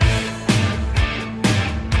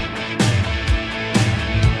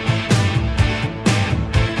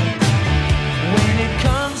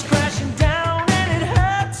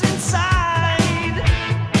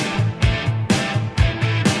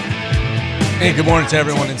Hey, good morning to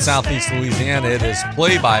everyone in Southeast Louisiana. It is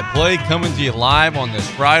play-by-play coming to you live on this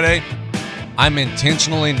Friday. I'm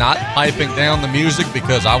intentionally not piping down the music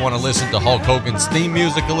because I want to listen to Hulk Hogan's theme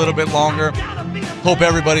music a little bit longer. Hope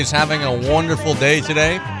everybody's having a wonderful day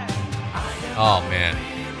today. Oh, man.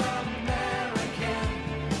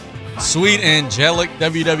 Sweet, angelic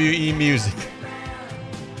WWE music.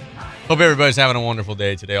 Hope everybody's having a wonderful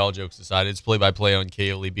day today, all jokes aside. It's play-by-play on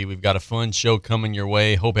KLEB. We've got a fun show coming your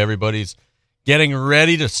way. Hope everybody's getting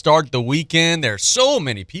ready to start the weekend. There are so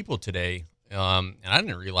many people today, and I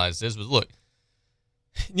didn't realize this, but look,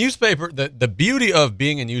 newspaper, the beauty of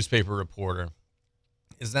being a newspaper reporter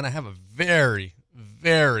is that I have a very,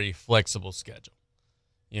 very flexible schedule.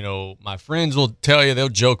 You know, my friends will tell you, they'll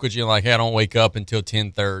joke with you like, hey, I don't wake up until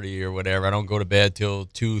 10:30 or whatever. I don't go to bed till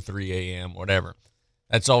 2, 3 a.m., whatever.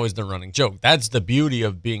 That's always the running joke. That's the beauty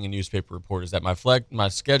of being a newspaper reporter is that my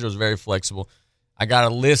schedule is very flexible. I got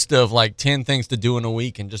a list of like 10 things to do in a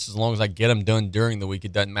week, and just as long as I get them done during the week,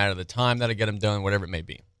 it doesn't matter the time that I get them done, whatever it may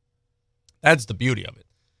be. That's the beauty of it.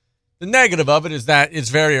 The negative of it is that it's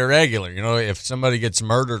very irregular. You know, if somebody gets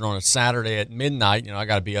murdered on a Saturday at midnight, you know, I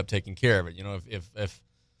got to be up taking care of it. You know, if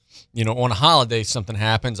you know, on a holiday something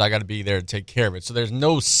happens, I got to be there to take care of it. So there's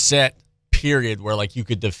no set period where like you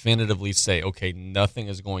could definitively say, okay, nothing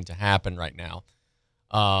is going to happen right now.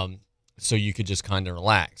 So you could just kind of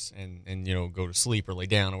relax and you know, go to sleep or lay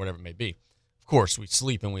down or whatever it may be. Of course, we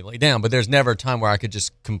sleep and we lay down, but there's never a time where I could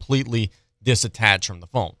just completely disattach from the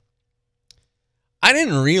phone. I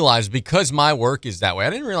didn't realize, because my work is that way,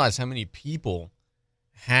 I didn't realize how many people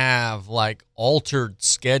have like altered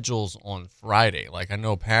schedules on Friday. Like I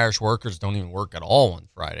know parish workers don't even work at all on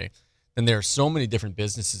Friday. And there are so many different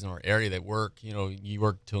businesses in our area that work, you know, you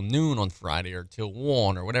work till noon on Friday or till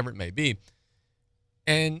 1 or whatever it may be.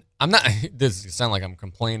 And I'm not, this sound like I'm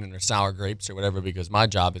complaining or sour grapes or whatever because my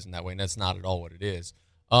job isn't that way, and that's not at all what it is.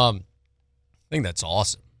 I think that's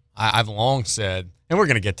awesome. I've long said, and we're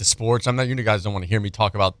going to get to sports. You guys don't want to hear me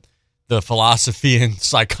talk about the philosophy and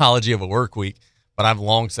psychology of a work week, but I've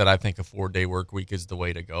long said I think a 4-day work week is the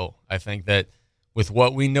way to go. I think that with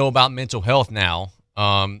what we know about mental health now,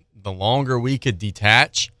 the longer we could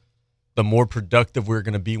detach, the more productive we're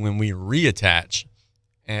going to be when we reattach.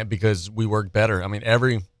 And because we work better. I mean,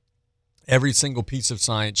 every single piece of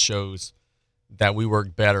science shows that we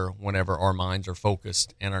work better whenever our minds are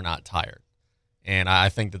focused and are not tired. And I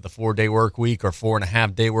think that the 4-day work week or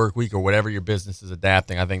 4.5-day work week or whatever your business is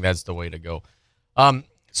adapting, I think that's the way to go.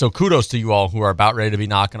 So kudos to you all who are about ready to be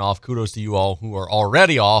knocking off. Kudos to you all who are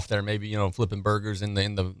already off. They're maybe, you know, flipping burgers in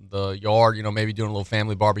the yard, you know, maybe doing a little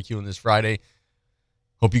family barbecue on this Friday.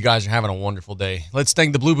 Hope you guys are having a wonderful day. Let's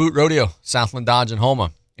thank the Blue Boot Rodeo, Southland Dodge and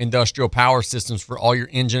Homa. Industrial power systems for all your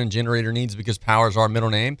engine and generator needs, because power is our middle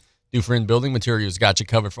name. Dufresne Building Materials got you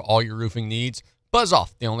covered for all your roofing needs. Buzz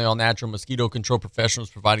Off, the only all-natural mosquito control professionals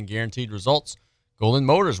providing guaranteed results. Golden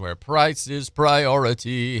Motors, where price is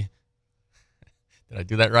priority. Did I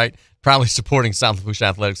do that right? Proudly supporting South Lafourche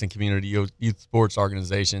athletics and community youth sports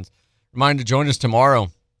organizations. Reminder to join us tomorrow,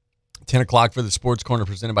 10 o'clock for the Sports Corner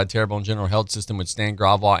presented by Terrebonne General Health System with Stan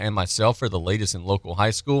Gravois and myself for the latest in local high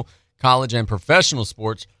school, college, and professional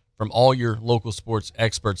sports from all your local sports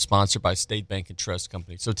experts, sponsored by State Bank and Trust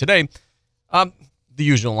Company. So today, the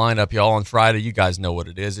usual lineup, y'all. On Friday, you guys know what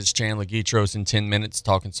it is. It's Chandler Guidroz in 10 minutes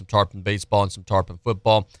talking some Tarpon baseball and some Tarpon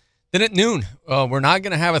football. Then at noon, we're not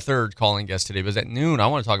going to have a third calling guest today, but at noon, I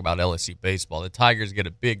want to talk about LSU baseball. The Tigers get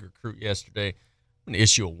a big recruit yesterday. I'm going to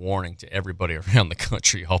issue a warning to everybody around the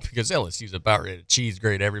country, y'all, because LSU's about ready to cheese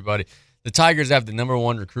grade everybody. The Tigers have the number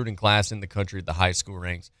 1 recruiting class in the country at the high school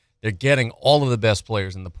ranks. They're getting all of the best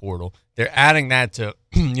players in the portal. They're adding that to,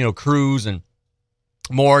 you know, Cruz and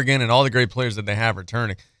Morgan and all the great players that they have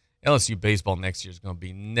returning. LSU baseball next year is going to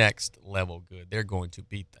be next level good. They're going to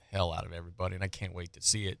beat the hell out of everybody, and I can't wait to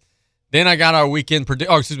see it. Then I got our weekend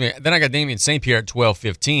Then I got Damien St. Pierre at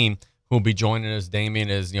 12:15, who will be joining us.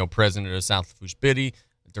 Damien is, you know, president of South Lafourche Biddy,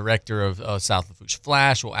 director of South Lafourche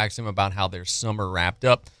Flash. We'll ask him about how their summer wrapped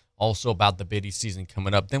up. Also about the Biddy season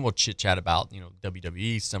coming up. Then we'll chit-chat about, you know,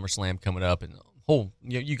 WWE, SummerSlam coming up, and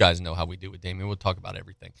you guys know how we do with Damien. We'll talk about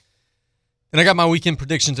everything. Then I got my weekend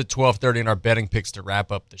predictions at 12:30 and our betting picks to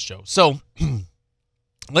wrap up the show. So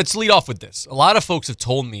let's lead off with this. A lot of folks have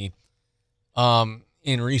told me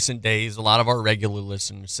in recent days, a lot of our regular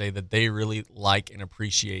listeners say that they really like and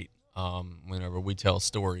appreciate whenever we tell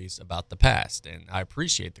stories about the past. And I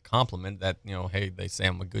appreciate the compliment that, you know, hey, they say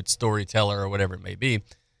I'm a good storyteller or whatever it may be.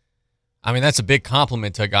 I mean, that's a big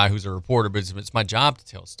compliment to a guy who's a reporter, but it's my job to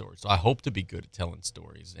tell stories. So I hope to be good at telling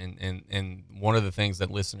stories. And one of the things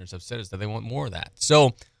that listeners have said is that they want more of that.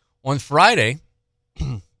 So on Friday,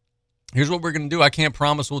 here's what we're going to do. I can't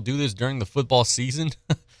promise we'll do this during the football season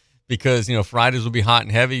because, Fridays will be hot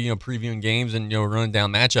and heavy, previewing games and, running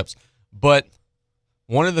down matchups. But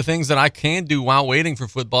one of the things that I can do while waiting for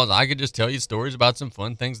football is I could just tell you stories about some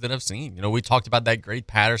fun things that I've seen. We talked about that great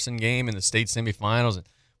Patterson game in the state semifinals, and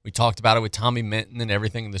we talked about it with Tommy Minton and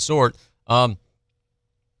everything of the sort. So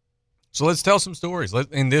let's tell some stories.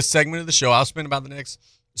 In this segment of the show, I'll spend about the next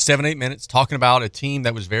 7-8 minutes talking about a team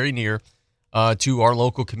that was very near to our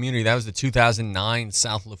local community. That was the 2009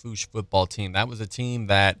 South Lafourche football team. That was a team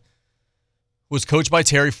that was coached by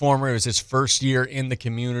Terry Former. It was his first year in the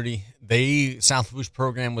community. South Lafourche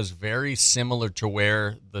program was very similar to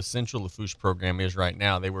where the Central Lafourche program is right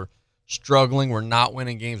now. They were struggling. We're not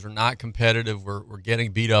winning games. We're not competitive. We're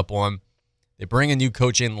getting beat up on. They bring a new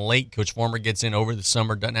coach in late. Coach Former gets in over the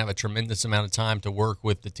summer, doesn't have a tremendous amount of time to work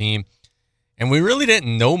with the team. And we really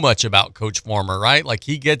didn't know much about Coach Former, right? Like,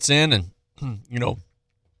 he gets in and,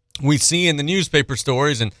 we see in the newspaper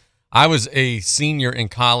stories, and I was a senior in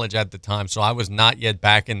college at the time, so I was not yet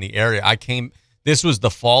back in the area. This was the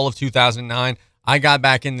fall of 2009. I got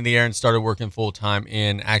back into the area and started working full-time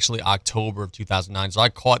in actually October of 2009, so I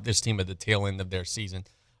caught this team at the tail end of their season.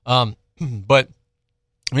 But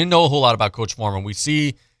we didn't know a whole lot about Coach Former. We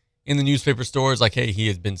see in the newspaper stories, like, hey, he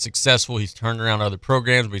has been successful. He's turned around other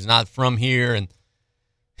programs, but he's not from here, and,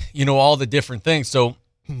 all the different things. So,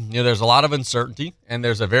 there's a lot of uncertainty, and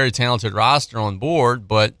there's a very talented roster on board,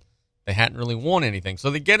 but they hadn't really won anything. So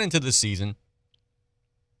they get into the season,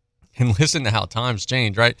 and listen to how times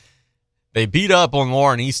change, right? They beat up on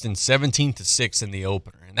Warren Easton 17-6 in the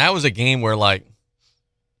opener. And that was a game where, like,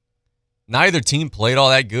 neither team played all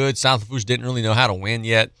that good. South Lafourche didn't really know how to win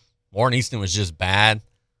yet. Warren Easton was just bad.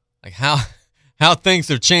 Like, how things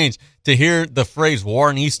have changed. To hear the phrase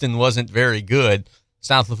Warren Easton wasn't very good,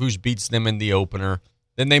 South Lafourche beats them in the opener.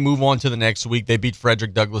 Then they move on to the next week. They beat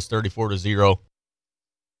Frederick Douglass 34-0.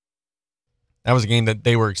 That was a game that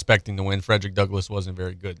they were expecting to win. Frederick Douglass wasn't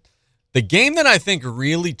very good. The game that I think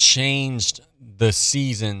really changed the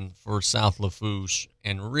season for South Lafourche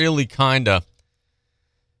and really kind of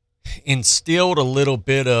instilled a little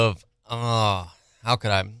bit of,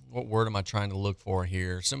 what word am I trying to look for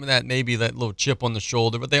here? Some of that, maybe that little chip on the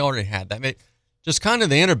shoulder, but they already had that. Just kind of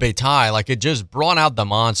the interbay tie, like it just brought out the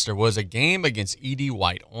monster, was a game against E.D.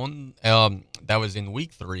 White. That was in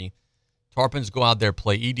week 3. Tarpons go out there,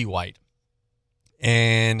 play E.D. White.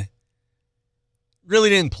 And really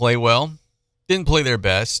didn't play well. Didn't play their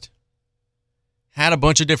best. Had a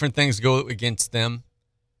bunch of different things go against them.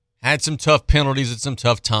 Had some tough penalties at some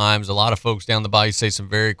tough times. A lot of folks down the bayou say some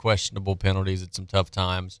very questionable penalties at some tough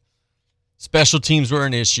times. Special teams were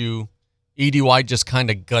an issue. E.D. White just kind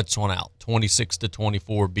of guts one out.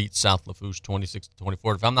 26-24 beats South Lafourche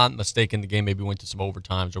 26-24. If I'm not mistaken, the game maybe went to some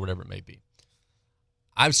overtimes or whatever it may be.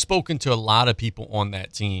 I've spoken to a lot of people on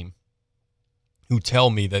that team who tell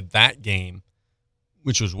me that game,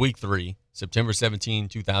 which was week 3, September 17,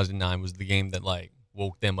 2009, was the game that, like,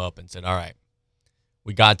 woke them up and said, all right,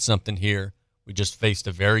 we got something here. We just faced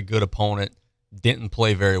a very good opponent, didn't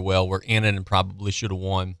play very well. We're in it and probably should have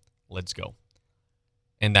won. Let's go.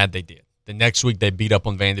 And that they did. The next week, they beat up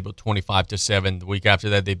on Vanderbilt 25-7. The week after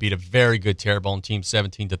that, they beat a very good Terrebonne team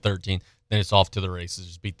 17-13. Then it's off to the races.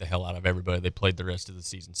 Just beat the hell out of everybody. They played the rest of the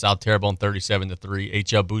season. South Terrebonne 37-3.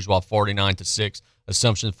 H.L. Bourgeois 49-6.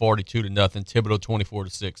 Assumption 42-0. Thibodaux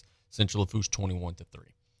 24-6. Central Lafourche 21-3.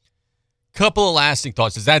 Couple of lasting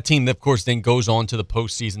thoughts is that team, of course, then goes on to the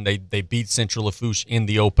postseason. They beat Central Lafourche in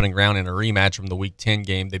the opening round in a rematch from the Week 10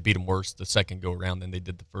 game. They beat them worse the second go-around than they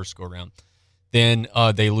did the first go-around. Then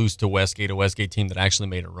they lose to Westgate, a Westgate team that actually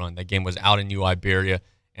made a run. That game was out in New Iberia,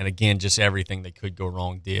 and again, just everything that could go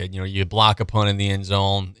wrong did. You block a punt in the end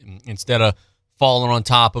zone. Instead of falling on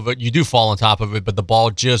top of it, you do fall on top of it, but the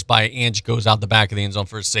ball just by an inch goes out the back of the end zone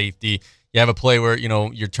for a safety. You have a play where,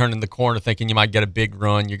 you're turning the corner thinking you might get a big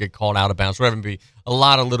run. You get called out of bounds, whatever it may be. A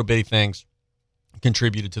lot of little bitty things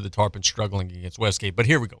contributed to the Tarpons struggling against Westgate. But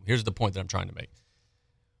here we go. Here's the point that I'm trying to make.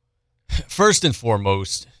 First and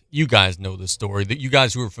foremost, you guys know the story. You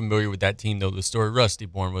guys who are familiar with that team know the story. Rusty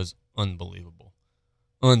Bourne was unbelievable.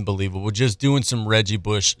 Unbelievable. Just doing some Reggie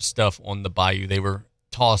Bush stuff on the bayou. They were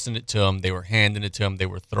tossing it to him. They were handing it to him. They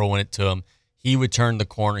were throwing it to him. He would turn the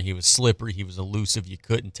corner. He was slippery. He was elusive. You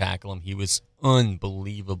couldn't tackle him. He was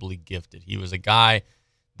unbelievably gifted. He was a guy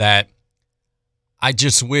that I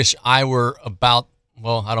just wish I were about,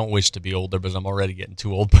 well, I don't wish to be older because I'm already getting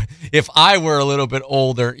too old, but if I were a little bit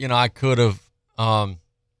older, I could have,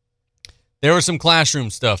 there was some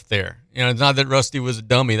classroom stuff there. It's not that Rusty was a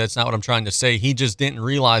dummy. That's not what I'm trying to say. He just didn't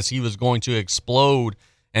realize he was going to explode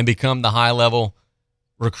and become the high-level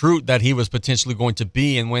recruit that he was potentially going to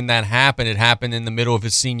be. And when that happened, it happened in the middle of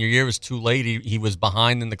his senior year. It was too late. He was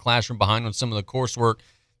behind in the classroom, behind on some of the coursework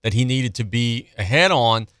that he needed to be ahead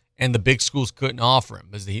on, and the big schools couldn't offer him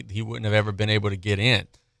because he wouldn't have ever been able to get in.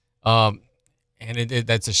 And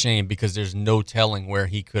that's a shame because there's no telling where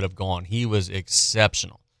he could have gone. He was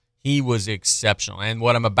exceptional. And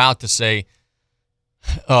what I'm about to say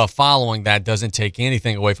following that doesn't take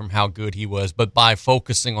anything away from how good he was. But by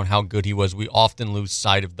focusing on how good he was, we often lose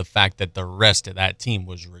sight of the fact that the rest of that team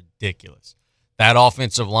was ridiculous. That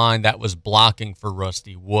offensive line that was blocking for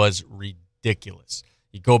Rusty was ridiculous.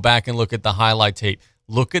 You go back and look at the highlight tape.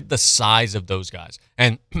 Look at the size of those guys.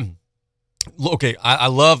 And okay, I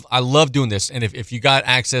love doing this. And if you got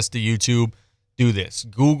access to YouTube, do this.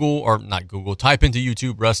 Type into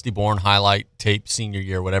YouTube Rusty Bourne highlight tape senior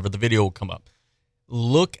year, whatever. The video will come up.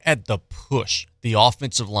 Look at the push the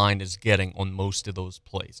offensive line is getting on most of those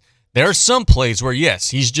plays. There are some plays where,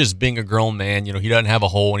 yes, he's just being a grown man. He doesn't have a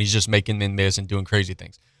hole, and he's just making men miss and doing crazy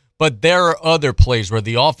things. But there are other plays where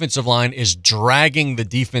the offensive line is dragging the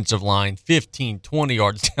defensive line 15, 20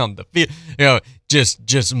 yards down the field.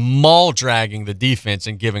 Just maul dragging the defense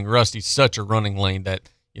and giving Rusty such a running lane that,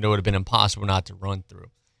 it would have been impossible not to run through.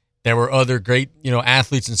 There were other great,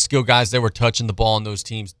 athletes and skill guys that were touching the ball on those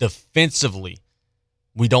teams. Defensively,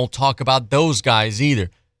 we don't talk about those guys either.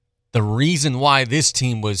 The reason why this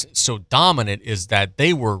team was so dominant is that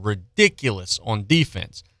they were ridiculous on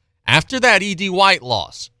defense. After that E.D. White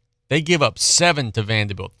loss, they give up 7 to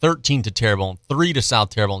Vanderbilt, 13 to Terrebonne, 3 to South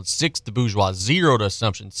Terrebonne, 6 to Bourgeois, 0 to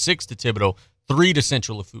Assumption, 6 to Thibodaux, 3 to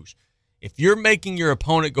Central Lafourche. If you're making your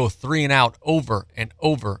opponent go 3 and out over and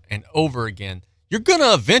over and over again, you're going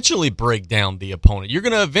to eventually break down the opponent. You're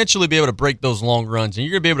going to eventually be able to break those long runs, and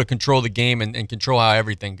you're going to be able to control the game and control how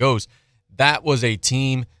everything goes. That was a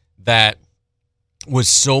team that was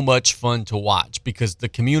so much fun to watch because the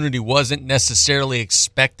community wasn't necessarily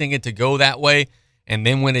expecting it to go that way. And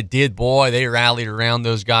then when it did, boy, they rallied around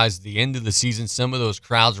those guys. At the end of the season, some of those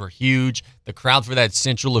crowds were huge. The crowd for that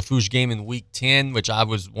Central Lafourche game in Week 10, which I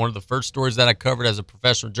was one of the first stories that I covered as a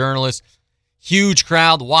professional journalist, huge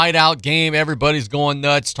crowd, whiteout game. Everybody's going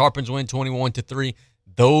nuts. Tarpons win 21-3.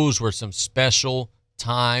 Those were some special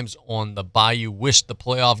times on the Bayou. Wish the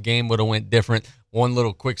playoff game would have went different. One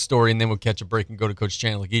little quick story, and then we'll catch a break and go to Coach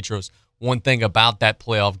Chandler Guidroz. One thing about that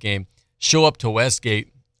playoff game, show up to Westgate,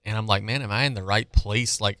 and I'm like, man, am I in the right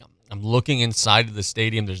place? Like, I'm looking inside of the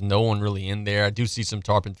stadium. There's no one really in there. I do see some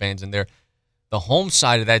Tarpon fans in there. The home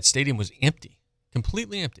side of that stadium was empty,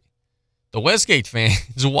 completely empty. The Westgate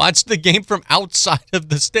fans watched the game from outside of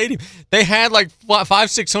the stadium. They had like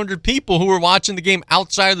 500-600 people who were watching the game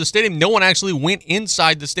outside of the stadium. No one actually went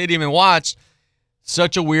inside the stadium and watched.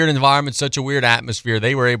 Such a weird environment, such a weird atmosphere.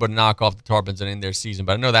 They were able to knock off the Tarpons and end their season.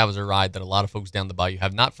 But I know that was a ride that a lot of folks down the Bayou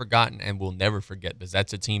have not forgotten and will never forget because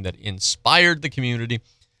that's a team that inspired the community,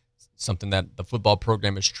 something that the football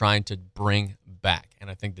program is trying to bring back.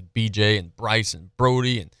 And I think that BJ and Bryce and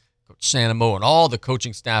Brody and Coach Sanamo and all the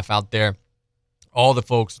coaching staff out there, all the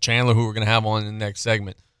folks, Chandler, who we're going to have on in the next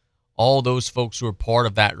segment, all those folks who are part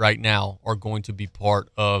of that right now are going to be part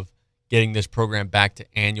of getting this program back to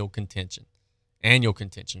annual contention. Annual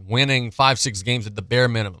contention. Winning 5-6 games at the bare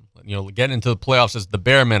minimum. Getting into the playoffs is the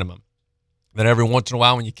bare minimum. Then every once in a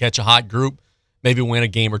while when you catch a hot group, maybe win a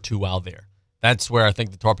game or two while there. That's where I think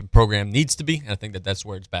the Tarpon program needs to be, and I think that that's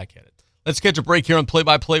where it's back headed. Let's catch a break here on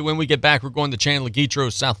Play-by-Play. When we get back, we're going to Chandler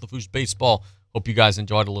Guidroz, South Lafourche Baseball. Hope you guys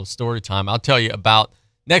enjoyed a little story time.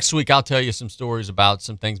 Next week, I'll tell you some stories about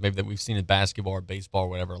some things maybe that we've seen in basketball or baseball or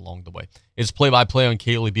whatever along the way. It's Play-by-Play on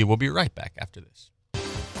KLEB. We'll be right back after this.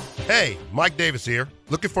 Hey, Mike Davis here.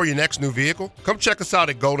 Looking for your next new vehicle? Come check us out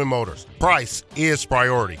at Golden Motors. Price is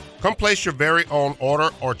priority. Come place your very own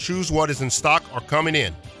order or choose what is in stock or coming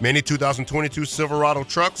in. Many 2022 Silverado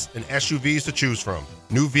trucks and SUVs to choose from.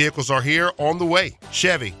 New vehicles are here on the way.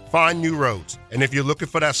 Chevy, find new roads. And if you're looking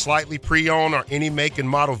for that slightly pre-owned or any make and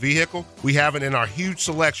model vehicle, we have it in our huge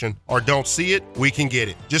selection, or don't see it, we can get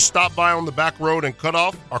it. Just stop by on the back road and cut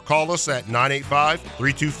off or call us at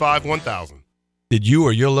 985-325-1000. Did you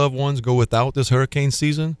or your loved ones go without this hurricane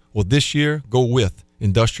season? Well, this year, go with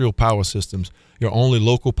Industrial Power Systems, your only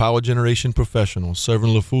local power generation professional,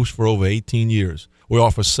 serving Lafourche for over 18 years. We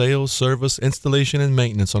offer sales, service, installation, and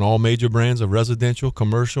maintenance on all major brands of residential,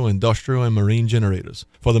 commercial, industrial, and marine generators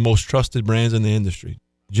for the most trusted brands in the industry.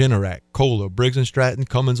 Generac, Kohler, Briggs & Stratton,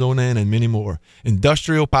 Cummins Onan, and many more.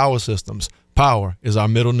 Industrial Power Systems. Power is our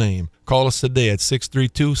middle name. Call us today at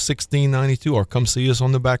 632-1692 or come see us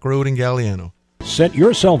on the back road in Galliano. Set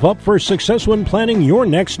yourself up for success when planning your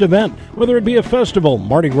next event. Whether it be a festival,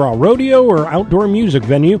 Mardi Gras rodeo, or outdoor music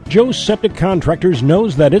venue, Joe's Septic Contractors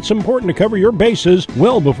knows that it's important to cover your bases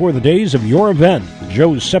well before the days of your event.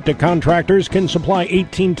 Joe's Septic Contractors can supply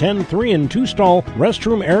 1810 3 and 2 stall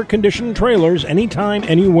restroom air-conditioned trailers anytime,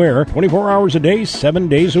 anywhere, 24 hours a day, 7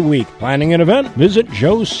 days a week. Planning an event? Visit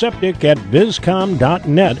Joe's Septic at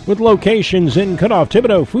bizcom.net with locations in Cutoff,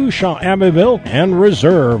 Thibodaux, Foushaw, Abbeville, and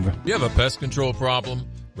Reserve. You have a pest control problem?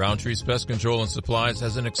 Roundtree's Pest Control and Supplies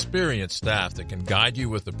has an experienced staff that can guide you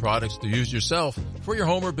with the products to use yourself for your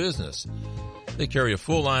home or business. They carry a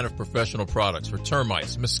full line of professional products for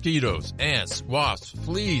termites, mosquitoes, ants, wasps,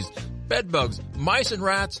 fleas, bed bugs, mice and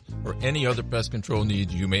rats, or any other pest control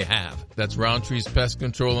needs you may have. That's Roundtree's Pest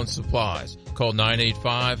Control and Supplies. Call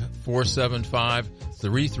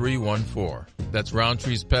 985-475-3314. That's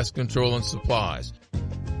Roundtree's Pest Control and Supplies.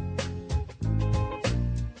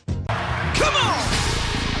 Come on!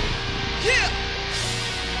 Yeah!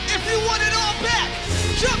 If you want it all back,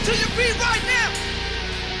 jump to your feet right now!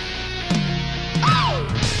 Oh!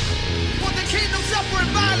 For the kingdom suffer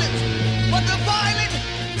violence, but the violent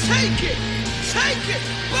take it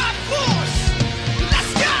by force!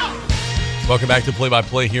 Let's go! Welcome back to Play by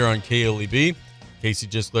Play here on KLEB. Casey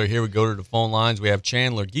Gisler here. We go to the phone lines. We have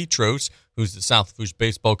Chandler Guidroz, who's the South Lafourche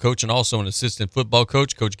baseball coach and also an assistant football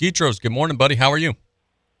coach. Coach Guidroz, good morning, buddy. How are you?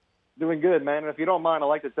 Doing good, man. And if you don't mind, I'd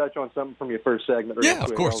like to touch on something from your first segment. Yeah,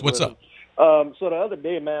 of course. What's up? So the other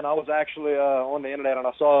day, man, I was actually on the internet, and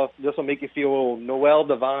I saw, this will make you feel old, Noel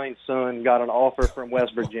Devine's son got an offer from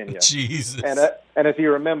West Virginia. Jesus. And if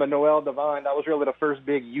you remember, Noel Devine, that was really the first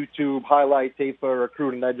big YouTube highlight tape for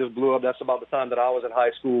recruiting that just blew up. That's about the time that I was in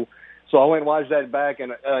high school. So I went and watched that back,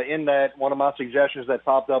 and in that, one of my suggestions that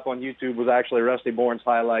popped up on YouTube was actually Rusty Bourne's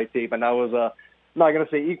highlight tape, and that was I'm not going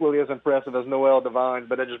to say equally as impressive as Noel Devine,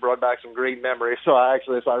 but it just brought back some great memories. So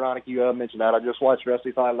it's ironic you mentioned that. I just watched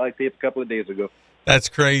Rusty's highlight tape a couple of days ago. That's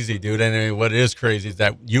crazy, dude. And I mean, what is crazy is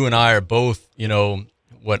that you and I are both,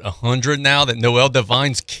 100 now, that Noel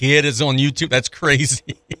Devine's kid is on YouTube. That's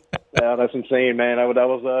crazy. Yeah, that's insane, man. That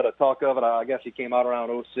was the talk of it. I guess he came out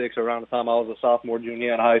around 06, around the time I was a sophomore,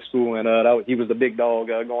 junior in high school, and he was the big dog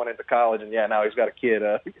going into college. And, yeah, now he's got a kid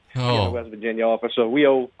in the West Virginia office. So we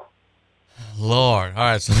owe. Lord. All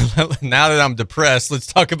right, so now that I'm depressed, let's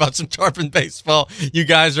talk about some Tarpon baseball. You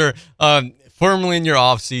guys are firmly in your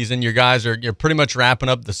off season. You're pretty much wrapping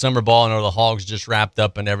up the summer ball. I know the Hogs just wrapped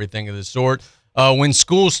up and everything of the sort. When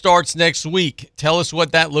school starts next week, tell us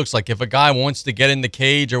what that looks like. If a guy wants to get in the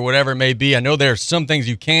cage or whatever it may be, I know there are some things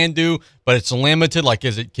you can do, but it's limited. Like,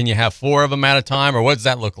 can you have 4 of them at a time, or what does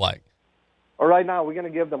that look like? Well, right now we're going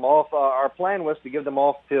to give them off. Our plan was to give them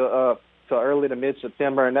off to early to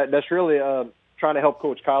mid-September, and that's really trying to help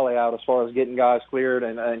Coach Colley out as far as getting guys cleared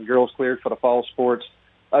and girls cleared for the fall sports.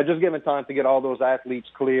 Just giving time to get all those athletes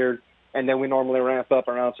cleared, and then we normally ramp up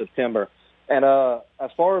around September. And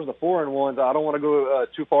as far as the 4-and-1s, I don't want to go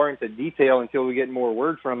too far into detail until we get more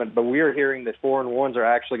word from it, but we are hearing that 4-and-1s are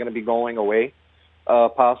actually going to be going away,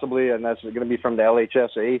 possibly, and that's going to be from the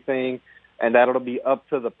LHSA thing. And that'll be up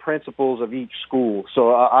to the principals of each school.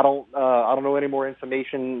 So I don't know any more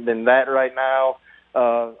information than that right now.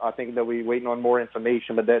 I think that we're waiting on more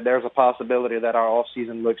information, but there's a possibility that our off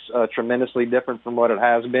season looks tremendously different from what it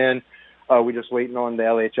has been. We're just waiting on the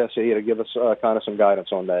LHSA to give us kind of some guidance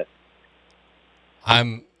on that.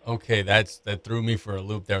 Okay, that threw me for a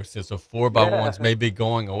loop there. So 4x1s may be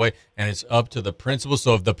going away, and it's up to the principal.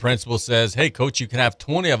 So if the principal says, hey, coach, you can have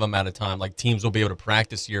 20 of them at a time, like teams will be able to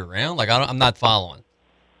practice year-round? Like, I'm not following.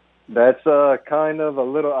 That's kind of a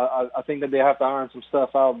little I think that they have to iron some stuff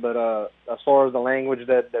out, but as far as the language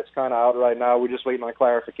that's kind of out right now, we're just waiting on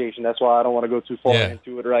clarification. That's why I don't want to go too far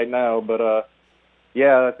into it right now. But,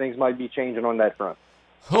 things might be changing on that front.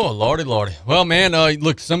 Oh, Lordy. Well, man,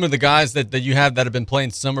 look, some of the guys that you have that have been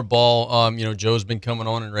playing summer ball, Joe's been coming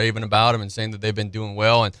on and raving about them and saying that they've been doing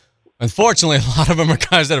well. And unfortunately, a lot of them are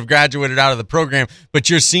guys that have graduated out of the program.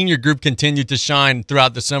 But your senior group continued to shine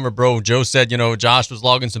throughout the summer, bro. Joe said, Josh was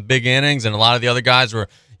logging some big innings, and a lot of the other guys were,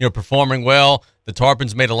 performing well. The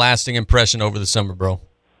Tarpons made a lasting impression over the summer, bro.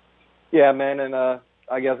 Yeah, man, and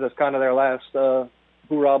I guess that's kind of their last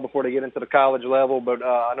hoorah before they get into the college level. But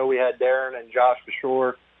I know we had Darren and Josh for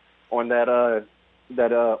sure on that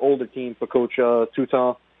older team for Coach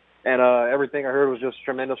Touton. And everything I heard was just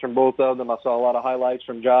tremendous from both of them. I saw a lot of highlights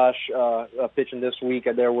from Josh pitching this week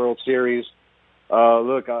at their World Series.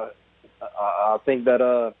 Look, I think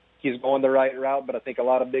that he's going the right route, but I think a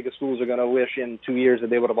lot of bigger schools are going to wish in 2 years that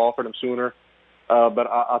they would have offered him sooner. But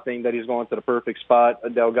I think that he's going to the perfect spot.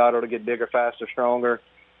 Delgado to get bigger, faster, stronger.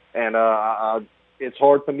 And it's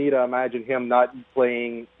hard for me to imagine him not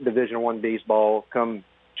playing Division I baseball come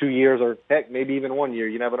 2 years or, heck, maybe even 1 year.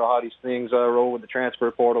 You never know how these things roll with the transfer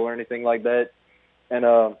portal or anything like that. And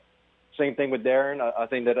same thing with Darren. I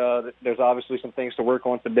think that there's obviously some things to work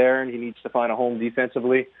on for Darren. He needs to find a home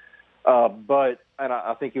defensively. But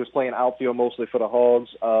I think he was playing outfield mostly for the Hogs.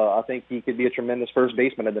 I think he could be a tremendous first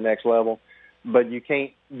baseman at the next level. But you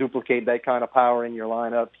can't duplicate that kind of power in your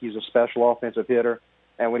lineup. He's a special offensive hitter.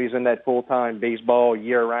 And when he's in that full-time baseball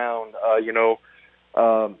year-round,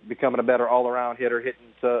 becoming a better all-around hitter,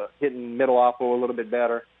 hitting middle oppo a little bit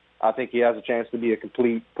better, I think he has a chance to be a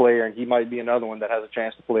complete player, and he might be another one that has a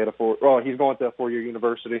chance to play at he's going to a four-year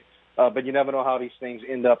university. But you never know how these things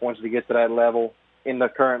end up once they get to that level in the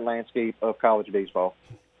current landscape of college baseball.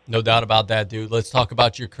 No doubt about that, dude. Let's talk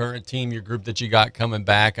about your current team, your group that you got coming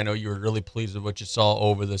back. I know you were really pleased with what you saw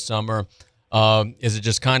over the summer. Is it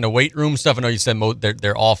just kind of weight room stuff? I know you said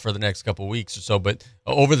they're off for the next couple of weeks or so, but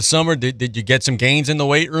over the summer, did you get some gains in the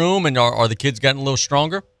weight room, and are the kids getting a little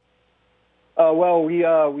stronger? Well, we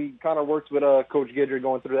kind of worked with Coach Guidroz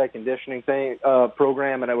going through that conditioning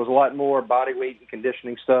program, and it was a lot more body weight and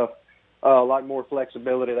conditioning stuff, a lot more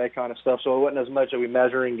flexibility, that kind of stuff. So it wasn't as much that we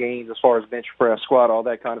measuring gains as far as bench press, squat, all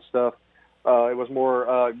that kind of stuff. It was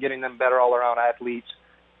more getting them better all-around athletes,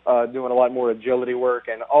 doing a lot more agility work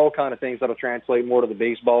and all kind of things that'll translate more to the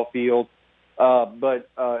baseball field.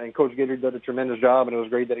 And Coach Guidroz did a tremendous job, and it was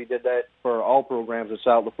great that he did that for all programs at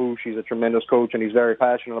South Lafourche. He's a tremendous coach, and he's very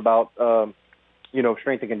passionate about,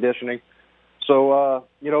 strength and conditioning. So,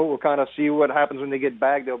 we'll kind of see what happens when they get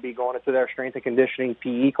back. They'll be going into their strength and conditioning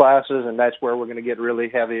PE classes, and that's where we're going to get really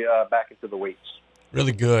heavy back into the weights.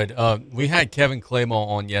 Really good. We had Kevin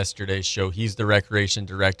Claymore on yesterday's show. He's the recreation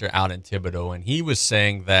director out in Thibodaux, and he was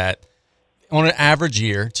saying that on an average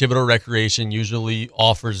year, Thibodaux Recreation usually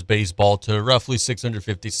offers baseball to roughly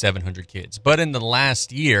 650, 700 kids. But in the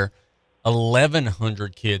last year,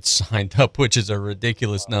 1,100 kids signed up, which is a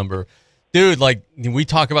ridiculous number. Dude, like, we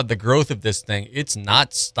talk about the growth of this thing. It's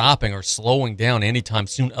not stopping or slowing down anytime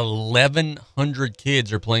soon. 1,100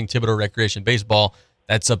 kids are playing Thibodaux Recreation baseball.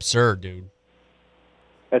 That's absurd, dude.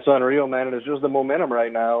 That's unreal, man. And it's just the momentum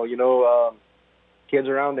right now. Kids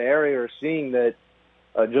around the area are seeing that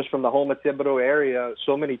just from the home of Thibodaux area,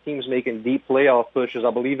 so many teams making deep playoff pushes.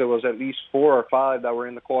 I believe it was at least 4 or 5 that were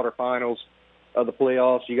in the quarterfinals of the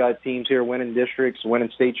playoffs. You got teams here winning districts,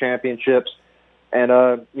 winning state championships. And,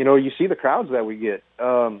 you see the crowds that we get.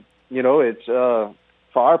 It's for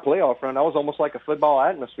our playoff run, that was almost like a football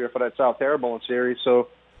atmosphere for that South Terrebonne series. So,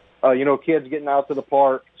 kids getting out to the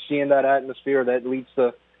park, seeing that atmosphere, that leads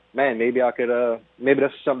to, man, maybe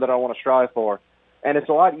this is something that I want to strive for. And it's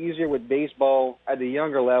a lot easier with baseball at the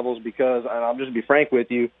younger levels because, and I'll just be frank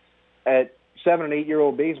with you, at 7- and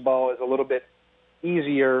 8-year-old baseball is a little bit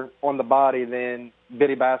easier on the body than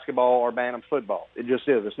Biddy basketball or Bantam football. It just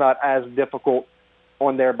is. It's not as difficult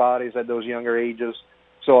on their bodies at those younger ages.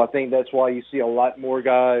 So I think that's why you see a lot more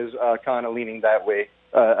guys kind of leaning that way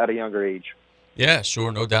at a younger age. Yeah,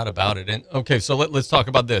 sure, no doubt about it. And okay, so let's talk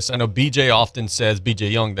about this. I know BJ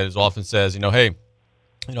Young, that is often says, hey,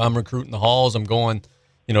 I'm recruiting the halls. I'm going,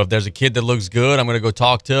 if there's a kid that looks good, I'm going to go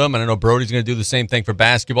talk to him. And I know Brody's going to do the same thing for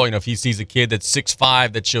basketball. If he sees a kid that's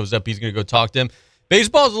 6'5" that shows up, he's going to go talk to him.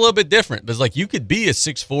 Baseball is a little bit different. But it's like you could be a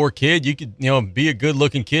 6'4" kid. You could, be a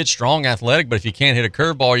good-looking kid, strong, athletic. But if you can't hit a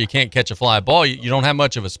curveball or you can't catch a fly ball, you don't have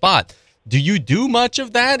much of a spot. Do you do much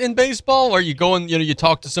of that in baseball? Or are you going, you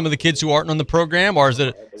talk to some of the kids who aren't on the program? Or is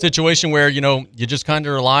it a situation where, you just kind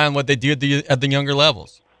of rely on what they do at the younger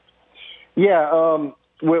levels? Yeah,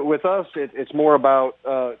 with us, it's more about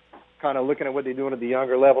kind of looking at what they're doing at the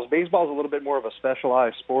younger levels. Baseball is a little bit more of a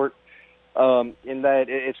specialized sport in that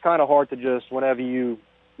it's kind of hard to just, whenever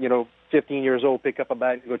 15 years old, pick up a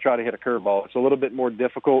bat and go try to hit a curveball. It's a little bit more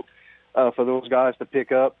difficult for those guys to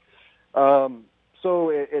pick up. So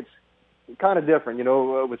it's kind of different,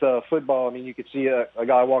 with football. You could see a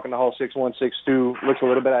guy walking the hall 6'1", 6'2", looks a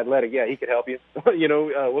little bit athletic. Yeah, he could help you.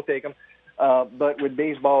 We'll take him. But with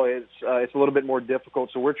baseball, it's a little bit more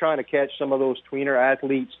difficult. So we're trying to catch some of those tweener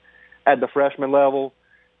athletes at the freshman level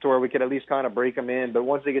to where we could at least kind of break them in. But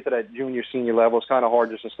once they get to that junior, senior level, it's kind of hard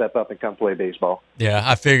just to step up and come play baseball. Yeah,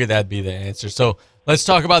 I figured that'd be the answer. So let's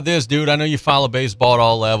talk about this, dude. I know you follow baseball at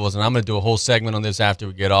all levels, and I'm going to do a whole segment on this after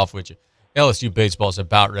we get off with you. LSU baseball is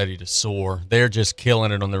about ready to soar. They're just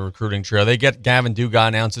killing it on the recruiting trail. They get Gavin Dugas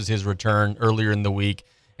announces his return earlier in the week.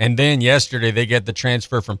 And then yesterday they get the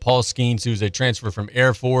transfer from Paul Skeens, who's a transfer from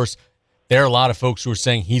Air Force. There are a lot of folks who are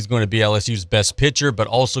saying he's going to be LSU's best pitcher, but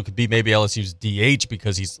also could be maybe LSU's DH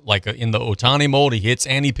because he's like in the Ohtani mold. He hits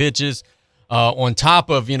and he pitches. on top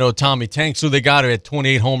of, Tommy Tanks, who they got, who had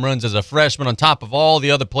 28 home runs as a freshman, on top of all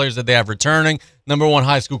the other players that they have returning, number one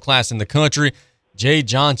high school class in the country. Jay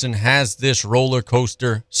Johnson has this roller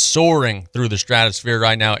coaster soaring through the stratosphere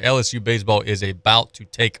right now. LSU baseball is about to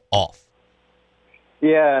take off.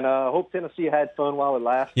 Yeah, and I hope Tennessee had fun while it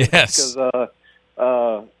lasted. Yes. Because,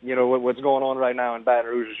 what's going on right now in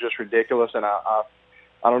Baton Rouge is just ridiculous, and I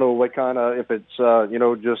don't know what kind of, if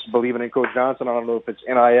it's, just believing in Coach Johnson. I don't know if it's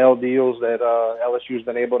NIL deals that LSU's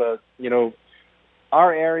been able to,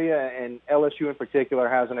 our area and LSU in particular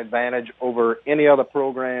has an advantage over any other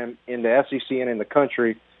program in the SEC and in the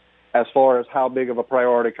country as far as how big of a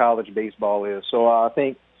priority college baseball is. So I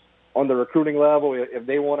think on the recruiting level, if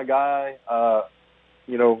they want a guy, I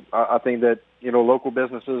think that, local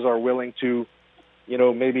businesses are willing to,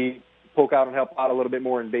 maybe poke out and help out a little bit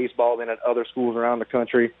more in baseball than at other schools around the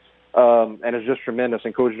country. And it's just tremendous.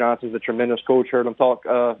 And Coach Johnson's a tremendous coach. Heard him talk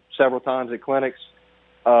several times at clinics.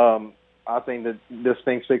 I think that this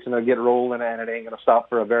thing's fixing to get rolling, and it ain't going to stop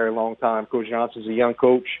for a very long time. Coach Johnson's a young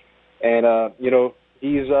coach. And,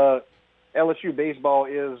 he's LSU baseball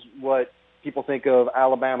is what people think of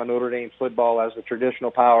Alabama, Notre Dame football as the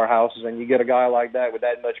traditional powerhouses. And you get a guy like that with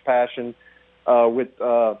that much passion, with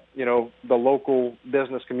the local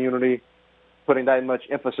business community putting that much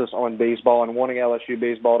emphasis on baseball and wanting LSU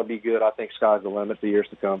baseball to be good. I think sky's the limit for years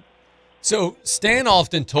to come. So Stan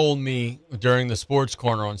often told me during the Sports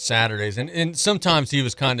Corner on Saturdays, and sometimes he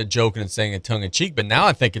was kind of joking and saying it tongue-in-cheek, but now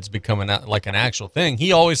I think it's becoming like an actual thing.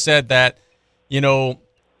 He always said that,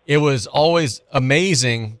 it was always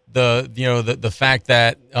amazing the fact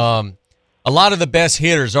that a lot of the best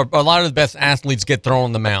hitters or a lot of the best athletes get thrown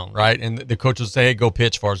on the mound, right? And the coach will say, hey, go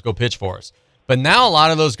pitch for us. But now a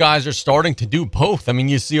lot of those guys are starting to do both. I mean,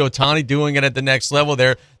 you see Ohtani doing it at the next level.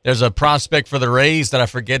 There's a prospect for the Rays that I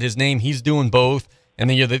forget his name. He's doing both. And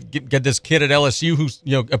then you get this kid at LSU who's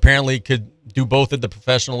apparently could do both at the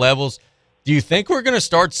professional levels. Do you think we're going to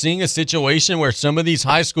start seeing a situation where some of these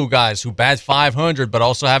high school guys who bat 500 but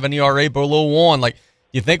also have an ERA below 1, like, do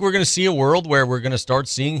you think we're going to see a world where we're going to start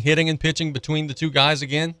seeing hitting and pitching between the two guys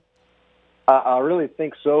again? I really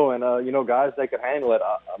think so. And, guys, they could handle it.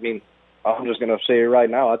 I'm just going to say it right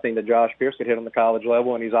now. I think that Josh Pierce could hit on the college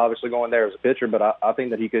level, and he's obviously going there as a pitcher, but I think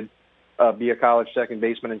that he could be a college second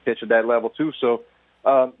baseman and pitch at that level too. So,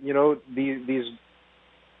 there's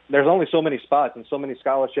only so many spots and so many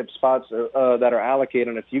scholarship spots that are allocated.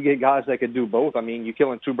 And if you get guys that could do both, you're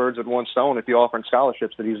killing two birds with one stone if you're offering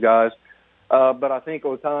scholarships to these guys. But I think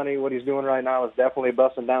Ohtani, what he's doing right now is definitely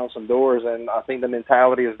busting down some doors, and I think the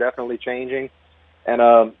mentality is definitely changing.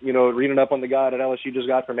 And, reading up on the guy that LSU just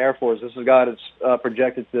got from Air Force, this is a guy that's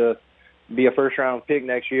projected to be a first-round pick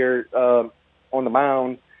next year on the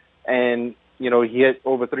mound. And, he hit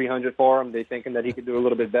over 300 for him. They're thinking that he could do a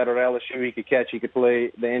little bit better at LSU. He could catch. He could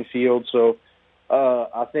play the infield. So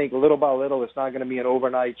I think little by little it's not going to be an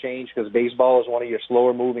overnight change because baseball is one of your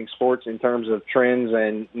slower-moving sports in terms of trends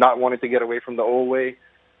and not wanting to get away from the old way.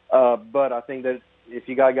 But I think that if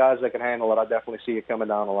you got guys that can handle it, I definitely see it coming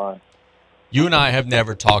down the line. You and I have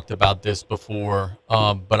never talked about this before,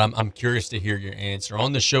 but I'm curious to hear your answer.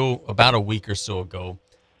 On the show about a week or so ago,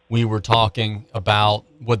 we were talking about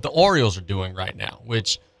what the Orioles are doing right now,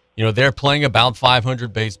 which, they're playing about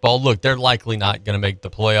 500 baseball. Look, they're likely not going to make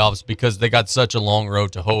the playoffs because they got such a long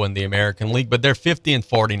road to hoe in the American League, but they're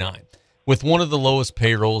 50-49 with one of the lowest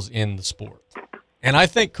payrolls in the sport. And I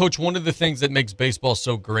think, Coach, one of the things that makes baseball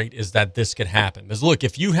so great is that this could happen. Because, look,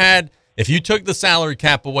 if you took the salary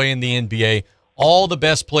cap away in the NBA, all the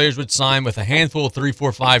best players would sign with a handful of 3,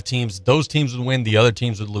 4, 5 teams. Those teams would win. The other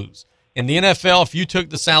teams would lose. In the NFL, if you took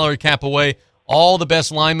the salary cap away, all the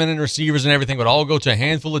best linemen and receivers and everything would all go to a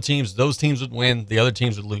handful of teams. Those teams would win. The other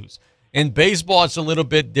teams would lose. In baseball, it's a little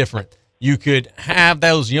bit different. You could have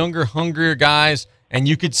those younger, hungrier guys, and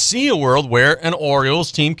you could see a world where an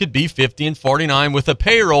Orioles team could be 50-49 with a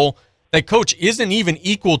payroll that, Coach, isn't even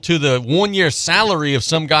equal to the 1-year salary of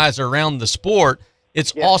some guys around the sport.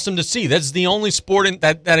 It's awesome to see. That's the only sport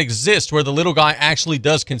that exists where the little guy actually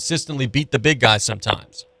does consistently beat the big guys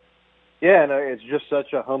sometimes. Yeah, and it's just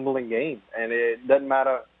such a humbling game, and it doesn't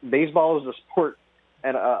matter. Baseball is a sport,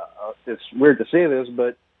 and it's weird to say this,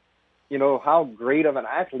 but how great of an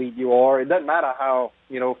athlete you are. It doesn't matter how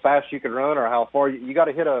fast you can run or how far you got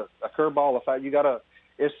to hit a curveball.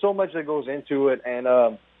 There's so much that goes into it, and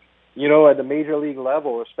at the major league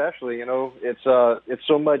level, especially, it's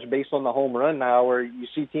so much based on the home run now, where you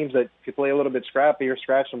see teams that could play a little bit scrappy or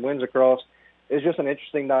scratch some wins across. It's just an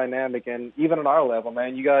interesting dynamic, and even at our level,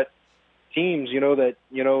 man, you got teams, that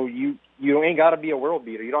you ain't got to be a world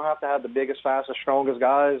beater. You don't have to have the biggest, fastest, strongest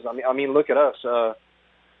guys. I mean, look at us.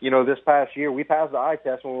 this past year, we passed the eye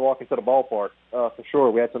test when we walked into the ballpark, for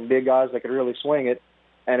sure. We had some big guys that could really swing it,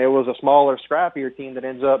 and it was a smaller, scrappier team that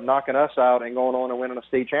ends up knocking us out and going on and winning a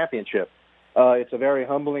state championship. It's a very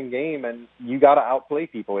humbling game, and you got to outplay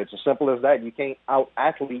people. It's as simple as that. You can't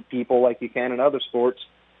out-athlete people like you can in other sports,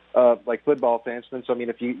 like football, for instance. I mean,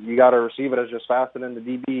 if you got a receiver that's just faster than the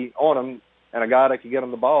DB on him and a guy that can get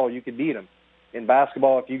him the ball, you could beat him. In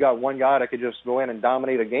basketball, if you got one guy that could just go in and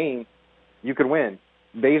dominate a game, you could win.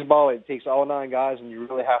 Baseball, it takes all 9 guys, and you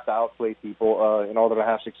really have to outplay people in order to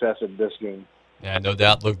have success in this game. Yeah, no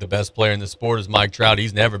doubt. Look, the best player in the sport is Mike Trout.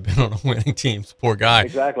 He's never been on a winning team. Poor guy.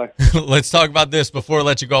 Exactly. Let's talk about this. Before I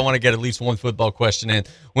let you go, I want to get at least one football question in.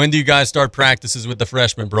 When do you guys start practices with the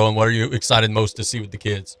freshmen, bro, and what are you excited most to see with the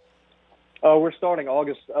kids? We're starting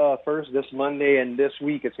August 1st, this Monday, and this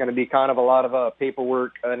week it's going to be kind of a lot of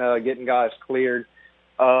paperwork and getting guys cleared.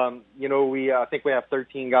 I think we have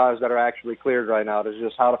 13 guys that are actually cleared right now. That's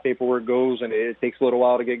just how the paperwork goes, and it takes a little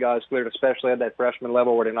while to get guys cleared, especially at that freshman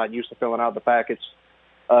level where they're not used to filling out the packets.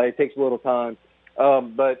 It takes a little time.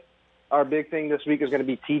 But our big thing this week is going to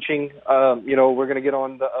be teaching. We're going to get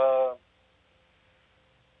on the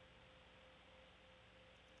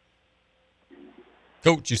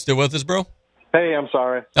Coach, you still with us, bro? Hey, I'm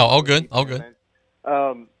sorry. Oh, all good. All good.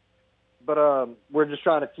 But we're just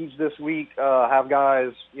trying to teach this week, have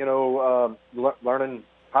guys, learning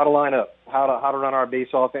how to line up, how to run our base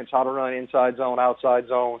offense, how to run inside zone, outside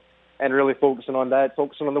zone, and really focusing on that,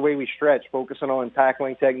 focusing on the way we stretch, focusing on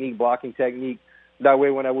tackling technique, blocking technique. That way,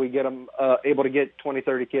 whenever we get them able to get 20,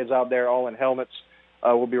 30 kids out there all in helmets,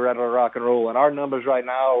 we'll be ready to rock and roll. And our numbers right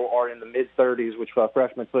now are in the mid-30s, which for a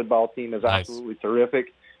freshman football team is absolutely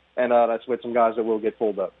terrific. And that's with some guys that will get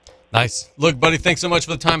pulled up. Nice. Look, buddy, thanks so much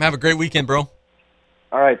for the time. Have a great weekend, bro.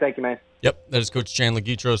 All right. Thank you, man. Yep. That is Coach Chandler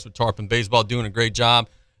Guidroz with Tarpon Baseball, doing a great job.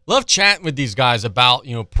 Love chatting with these guys about,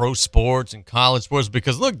 pro sports and college sports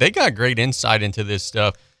because, look, they got great insight into this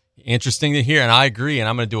stuff. Interesting to hear, and I agree, and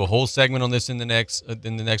I'm going to do a whole segment on this in the next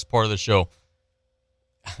part of the show.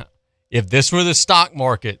 If this were the stock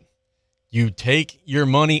market, you take your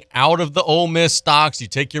money out of the Ole Miss stocks, you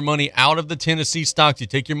take your money out of the Tennessee stocks, you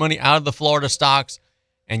take your money out of the Florida stocks,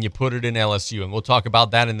 and you put it in LSU. And we'll talk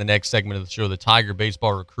about that in the next segment of the show. The Tiger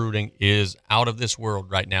baseball recruiting is out of this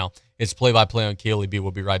world right now. It's play-by-play on KLEB.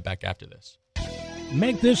 We'll be right back after this.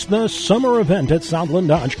 Make this the summer event at Southland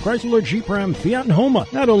Dodge, Chrysler, Jeep, Ram, Fiat, and Homa.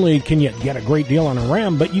 Not only can you get a great deal on a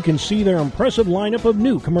Ram, but you can see their impressive lineup of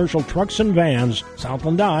new commercial trucks and vans.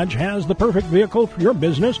 Southland Dodge has the perfect vehicle for your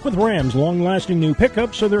business with Ram's long-lasting new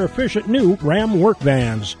pickups or their efficient new Ram work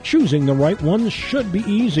vans. Choosing the right ones should be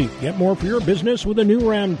easy. Get more for your business with a new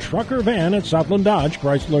Ram truck or van at Southland Dodge,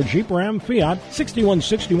 Chrysler, Jeep, Ram, Fiat,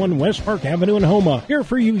 6161 West Park Avenue in Homa. Here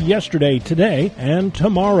for you yesterday, today, and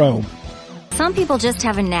tomorrow. Some people just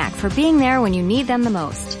have a knack for being there when you need them the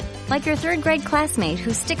most. Like your third grade classmate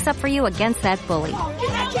who sticks up for you against that bully.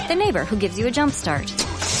 The neighbor who gives you a jump start.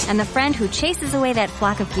 And the friend who chases away that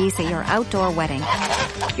flock of geese at your outdoor wedding.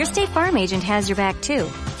 Your State Farm agent has your back too,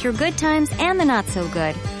 through good times and the not so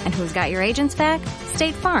good. And who's got your agent's back?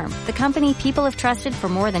 State Farm, the company people have trusted for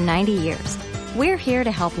more than 90 years. We're here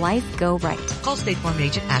to help life go right. Call State Farm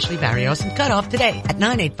agent Ashley Barrios and cut off today at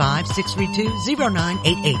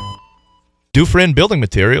 985-632-0988. Dufresne Building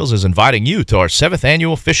Materials is inviting you to our 7th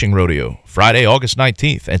annual fishing rodeo, Friday, August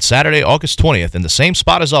 19th and Saturday, August 20th in the same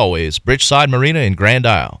spot as always, Bridgeside Marina in Grand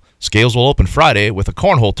Isle. Scales will open Friday with a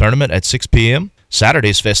cornhole tournament at 6 p.m.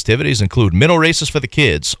 Saturday's festivities include minnow races for the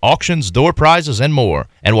kids, auctions, door prizes, and more,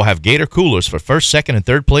 and we'll have gator coolers for first, second, and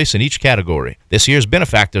third place in each category. This year's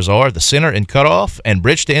benefactors are the Center in Cutoff and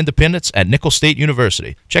Bridge to Independence at Nicholls State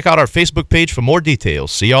University. Check out our Facebook page for more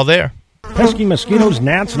details. See y'all there. Pesky mosquitoes,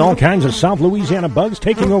 gnats, and all kinds of South Louisiana bugs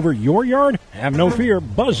taking over your yard? Have no fear.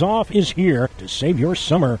 Buzz Off is here to save your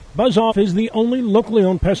summer. Buzz Off is the only locally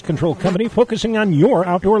owned pest control company focusing on your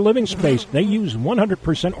outdoor living space. They use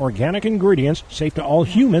 100% organic ingredients, safe to all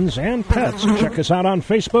humans and pets. Check us out on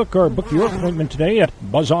Facebook or book your appointment today at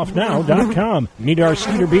buzzoffnow.com. Need our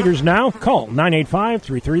Skeeter beaters now? Call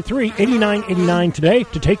 985-333-8989 today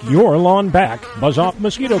to take your lawn back. Buzz Off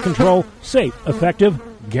Mosquito Control. Safe, effective,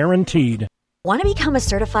 guaranteed. Want to become a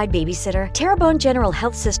certified babysitter? Terrebonne General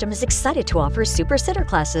Health System is excited to offer super sitter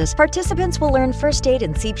classes. Participants will learn first aid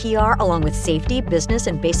and CPR along with safety, business,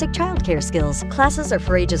 and basic childcare skills. Classes are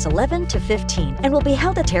for ages 11 to 15 and will be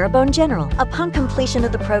held at Terrebonne General. Upon completion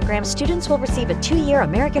of the program, students will receive a 2-year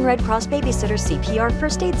American Red Cross Babysitter CPR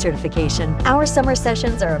first aid certification. Our summer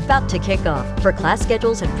sessions are about to kick off. For class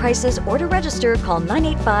schedules and prices or to register, call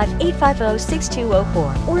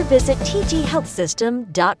 985-850-6204 or visit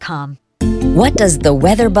tghealthsystem.com. What does the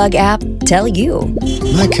WeatherBug app tell you?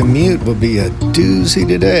 My commute will be a doozy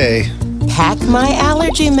today. Pack my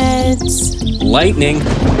allergy meds. Lightning.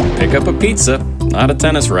 Pick up a pizza, not a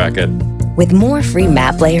tennis racket. With more free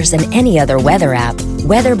map layers than any other weather app,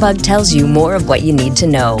 WeatherBug tells you more of what you need to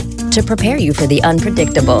know to prepare you for the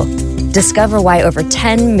unpredictable. Discover why over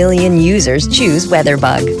 10 million users choose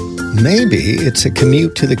WeatherBug. Maybe it's a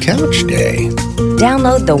commute to the couch day.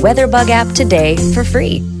 Download the WeatherBug app today for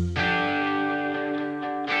free.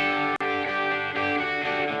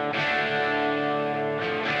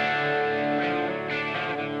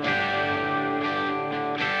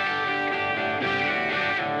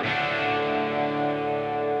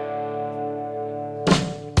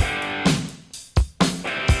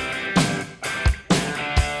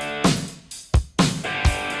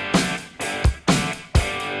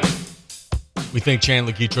 We thank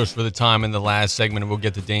Chandler Guidroz for the time in the last segment, and we'll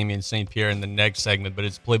get to Damien St. Pierre in the next segment, but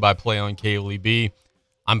it's play-by-play on KLEB.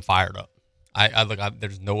 I'm fired up.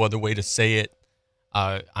 There's no other way to say it.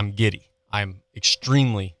 I'm giddy. I'm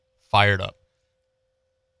extremely fired up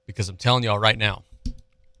because I'm telling y'all right now,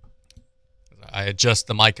 I adjust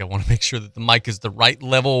the mic. I want to make sure that the mic is the right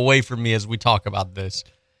level away from me as we talk about this.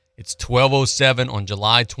 It's 12:07 on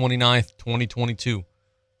July 29th, 2022.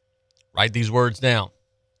 Write these words down.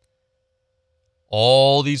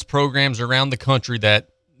 All these programs around the country that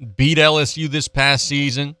beat LSU this past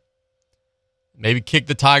season, maybe kicked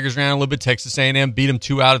the Tigers around a little bit. Texas A&M beat them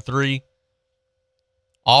 2 out of 3.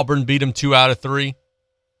 Auburn beat them 2 out of 3.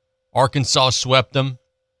 Arkansas swept them.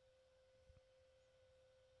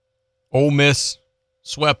 Ole Miss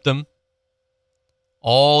swept them.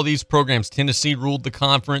 All these programs. Tennessee ruled the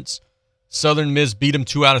conference. Southern Miss beat them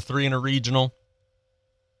 2 out of 3 in a regional.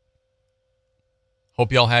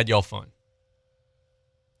 Hope y'all had y'all fun.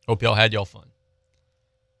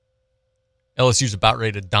 LSU's about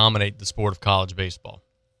ready to dominate the sport of college baseball.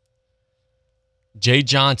 Jay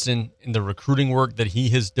Johnson and the recruiting work that he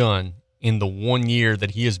has done in the 1 year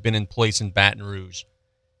that he has been in place in Baton Rouge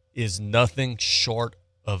is nothing short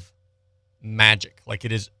of magic. Like,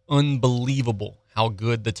 it is unbelievable how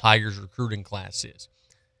good the Tigers recruiting class is.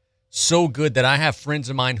 So good that I have friends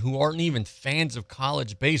of mine who aren't even fans of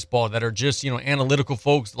college baseball that are just, analytical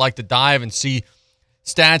folks that like to dive and see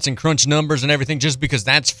stats and crunch numbers and everything just because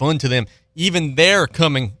that's fun to them. Even they're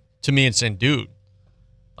coming to me and saying, dude,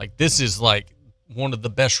 like, this is like one of the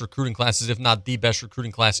best recruiting classes, if not the best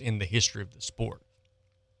recruiting class in the history of the sport.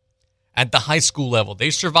 At the high school level, they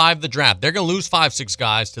survived the draft. They're going to lose 5-6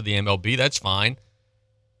 guys to the MLB. That's fine.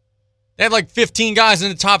 They had like 15 guys in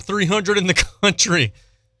the top 300 in the country.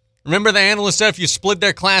 Remember the analyst said if you split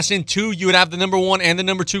their class in two, you would have the number 1 and the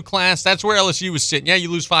number 2 class? That's where LSU was sitting. Yeah, you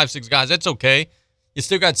lose 5-6 guys. That's okay. You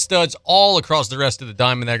still got studs all across the rest of the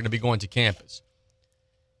diamond that are going to be going to campus.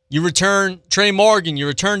 You return Trey Morgan. You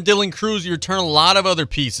return Dylan Cruz. You return a lot of other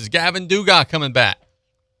pieces. Gavin Dugas coming back.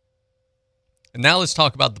 And now let's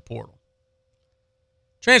talk about the portal.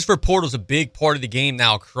 Transfer portal is a big part of the game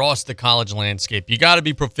now across the college landscape. You got to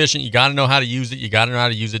be proficient. You got to know how to use it. You got to know how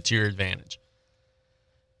to use it to your advantage.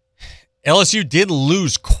 LSU did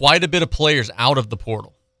lose quite a bit of players out of the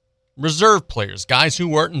portal. Reserve players, guys who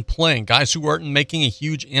weren't playing, guys who weren't making a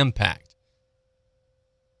huge impact.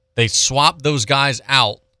 They swapped those guys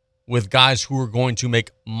out with guys who were going to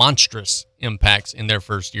make monstrous impacts in their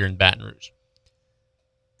first year in Baton Rouge.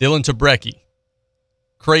 Dylan Tabrecki,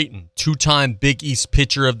 Creighton, 2-time Big East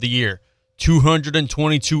Pitcher of the Year,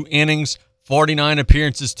 222 innings, 49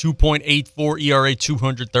 appearances, 2.84 ERA,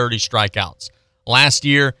 230 strikeouts. Last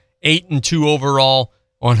year, 8-2 overall,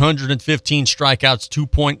 115 strikeouts,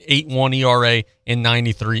 2.81 ERA, and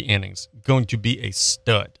 93 innings. Going to be a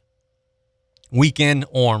stud. Weekend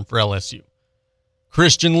arm for LSU.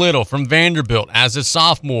 Christian Little from Vanderbilt as a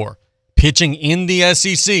sophomore, pitching in the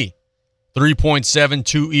SEC.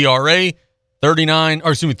 3.72 ERA,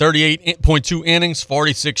 38.2 innings,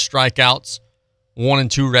 46 strikeouts,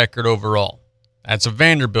 1-2 record overall. That's a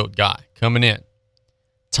Vanderbilt guy coming in.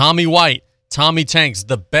 Tommy White, Tommy Tanks,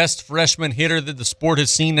 the best freshman hitter that the sport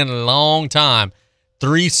has seen in a long time.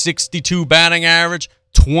 362 batting average,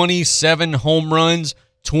 27 home runs,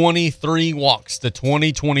 23 walks. The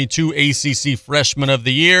 2022 ACC Freshman of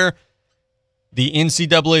the Year. The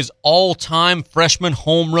NCAA's all-time freshman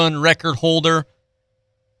home run record holder.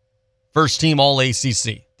 First team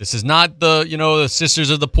All-ACC. This is not the Sisters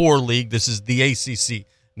of the Poor League. This is the ACC.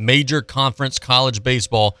 Major Conference College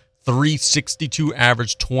Baseball. 362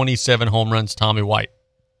 average, 27 home runs, Tommy White.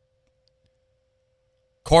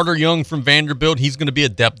 Carter Young from Vanderbilt, he's going to be a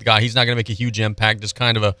depth guy. He's not going to make a huge impact. Just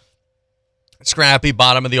kind of a scrappy,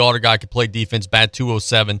 bottom of the order guy. Could play defense, bat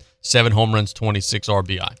 207, 7 home runs, 26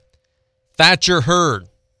 RBI. Thatcher Hurd,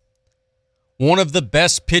 one of the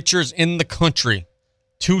best pitchers in the country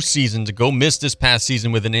 2 seasons ago, missed this past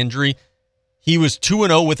season with an injury. He was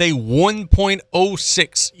 2-0 with a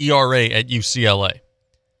 1.06 ERA at UCLA.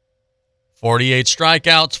 48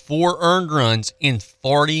 strikeouts, 4 earned runs in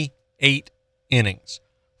 48 innings.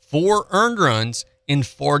 4 earned runs in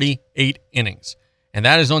 48 innings. And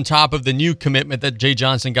that is on top of the new commitment that Jay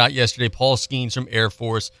Johnson got yesterday, Paul Skeens from Air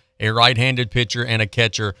Force, a right-handed pitcher and a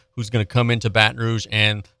catcher who's going to come into Baton Rouge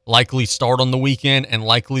and likely start on the weekend and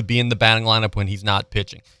likely be in the batting lineup when he's not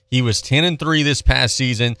pitching. He was 10-3 this past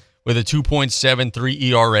season with a 2.73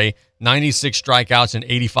 ERA, 96 strikeouts, and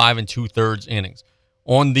 85 2/3 innings.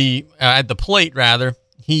 At the plate,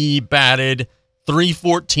 he batted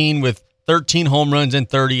 .314 with 13 home runs and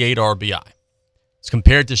 38 RBI. It's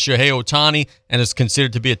compared to Shohei Ohtani and is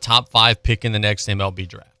considered to be a top 5 pick in the next MLB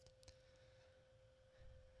draft.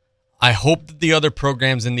 I hope that the other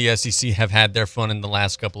programs in the SEC have had their fun in the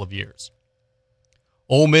last couple of years.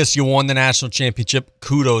 Ole Miss, you won the national championship.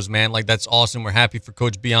 Kudos, man. Like, that's awesome. We're happy for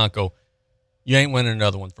Coach Bianco. You ain't winning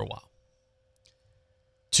another one for a while.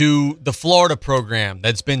 To the Florida program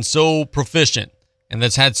that's been so proficient and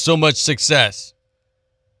that's had so much success.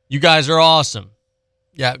 You guys are awesome.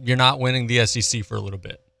 Yeah, you're not winning the SEC for a little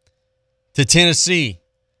bit. To Tennessee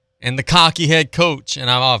and the cocky head coach, and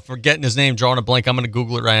I'm forgetting his name, drawing a blank. I'm going to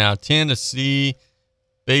Google it right now. Tennessee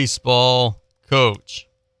baseball coach.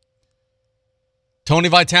 Tony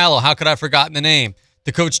Vitalo. How could I have forgotten the name?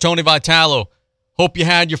 The coach, Tony Vitalo. Hope you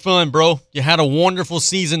had your fun, bro. You had a wonderful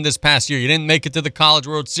season this past year. You didn't make it to the College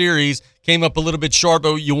World Series. Came up a little bit short,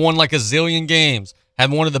 but you won like a zillion games.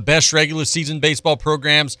 Had one of the best regular season baseball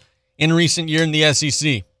programs in recent year in the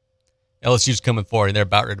SEC. LSU's coming for you, and they're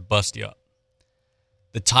about ready to bust you up.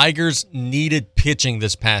 The Tigers needed pitching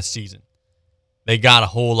this past season. They got a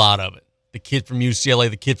whole lot of it. The kid from UCLA,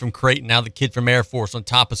 the kid from Creighton, now the kid from Air Force, on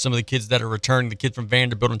top of some of the kids that are returning, the kid from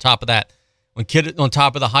Vanderbilt on top of that. On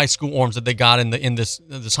top of the high school arms that they got in this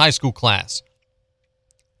high school class.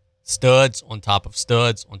 Studs on top of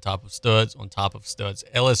studs on top of studs on top of studs.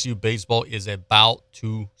 LSU baseball is about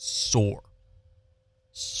to soar.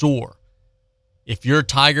 Soar. If you're a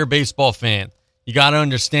Tiger baseball fan, you got to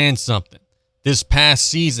understand something. This past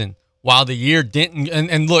season, while the year didn't,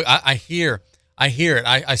 and look, I hear it.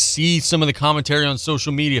 I see some of the commentary on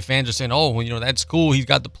social media. Fans are saying, oh, well, that's cool. He's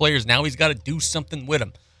got the players. Now he's got to do something with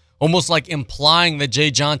them. Almost like implying that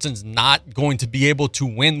Jay Johnson's not going to be able to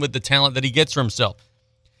win with the talent that he gets for himself.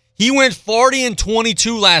 He went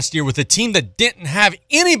 40-22 last year with a team that didn't have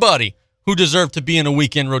anybody who deserved to be in a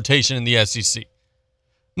weekend rotation in the SEC.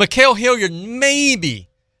 Mikhail Hilliard maybe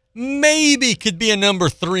could be a number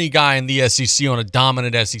 3 guy in the SEC on a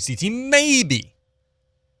dominant SEC team. Maybe.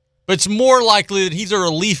 But it's more likely that he's a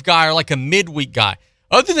relief guy or like a midweek guy.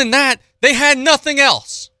 Other than that, they had nothing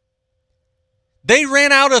else. They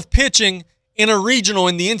ran out of pitching in a regional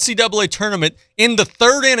in the NCAA tournament in the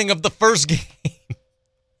 3rd inning of the first game.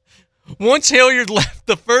 Once Hilliard left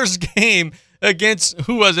the first game against,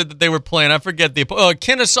 who was it that they were playing? I forget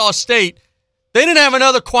Kennesaw State. They didn't have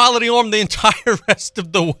another quality arm the entire rest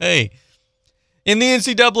of the way. In the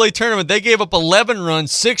NCAA tournament, they gave up 11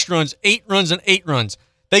 runs, 6 runs, 8 runs, and 8 runs.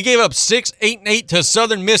 They gave up 6, 8, and 8 to a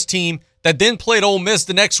Southern Miss team that then played Ole Miss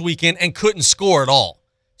the next weekend and couldn't score at all.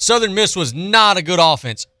 Southern Miss was not a good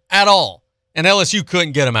offense at all, and LSU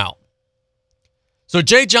couldn't get them out. So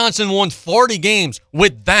Jay Johnson won 40 games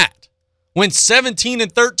with that. Went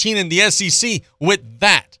 17-13 in the SEC with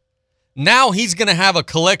that. Now he's going to have a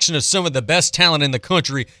collection of some of the best talent in the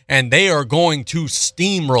country, and they are going to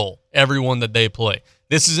steamroll everyone that they play.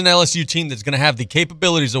 This is an LSU team that's going to have the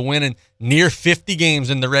capabilities of winning near 50 games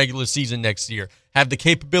in the regular season next year, have the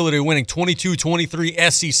capability of winning 22, 23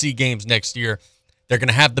 SEC games next year. They're going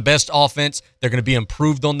to have the best offense. They're going to be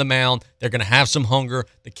improved on the mound. They're going to have some hunger.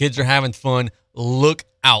 The kids are having fun. Look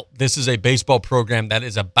out. This is a baseball program that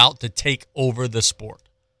is about to take over the sport.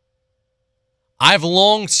 I've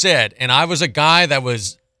long said, and I was a guy that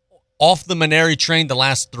was off the Maneri train the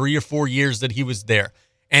last 3 or 4 years that he was there,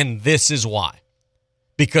 and this is why.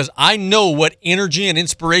 Because I know what energy and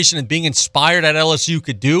inspiration and being inspired at LSU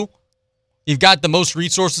could do. You've got the most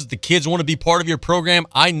resources. The kids want to be part of your program.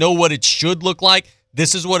 I know what it should look like.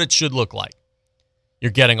 This is what it should look like.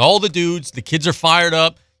 You're getting all the dudes. The kids are fired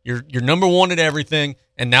up. You're number 1 at everything,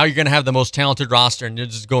 and now you're going to have the most talented roster, and you're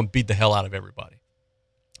just going to beat the hell out of everybody.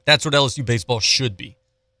 That's what LSU baseball should be.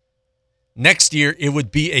 Next year, it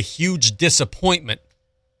would be a huge disappointment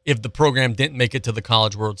if the program didn't make it to the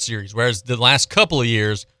College World Series, whereas the last couple of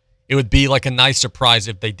years, it would be like a nice surprise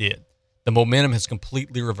if they did. The momentum has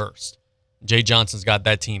completely reversed. Jay Johnson's got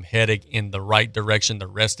that team headed in the right direction. The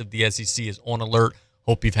rest of the SEC is on alert.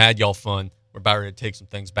 Hope you've had y'all fun. We're about ready to take some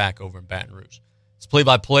things back over in Baton Rouge. It's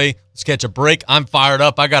play-by-play. Let's catch a break. I'm fired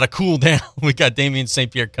up. I got to cool down. We got Damien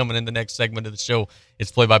St. Pierre coming in the next segment of the show.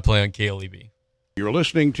 It's play-by-play on KLEB. You're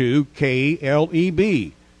listening to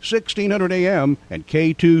KLEB, 1600 AM and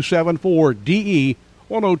K274DE,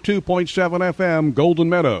 102.7 FM, Golden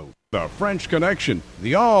Meadow. The French Connection,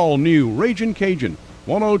 the all-new Ragin' Cajun,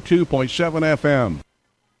 102.7 FM.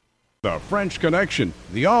 The French Connection,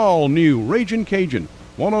 the all-new Ragin' Cajun,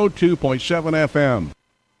 102.7 FM.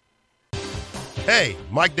 Hey,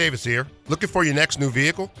 Mike Davis here. Looking for your next new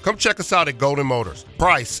vehicle? Come check us out at Golden Motors.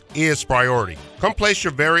 Price is priority. Come place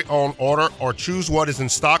your very own order or choose what is in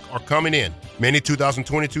stock or coming in. Many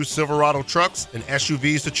 2022 Silverado trucks and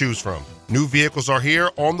SUVs to choose from. New vehicles are here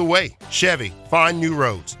on the way. Chevy, find new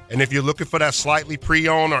roads. And if you're looking for that slightly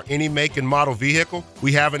pre-owned or any make and model vehicle,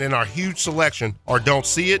 we have it in our huge selection, or don't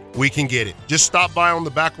see it, we can get it. Just stop by on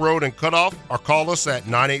the back road and cut off or call us at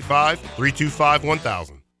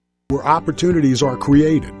 985-325-1000. Where opportunities are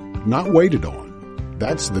created, not waited on.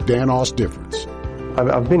 That's the Danos difference.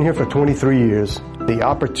 I've been here for 23 years. The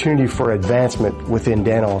opportunity for advancement within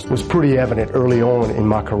Danos was pretty evident early on in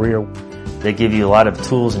my career. They give you a lot of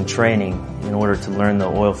tools and training in order to learn the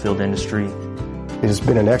oil field industry. It's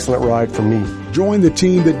been an excellent ride for me. Join the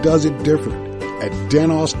team that does it different at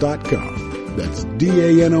Danos.com. That's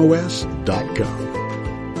DANOS.com.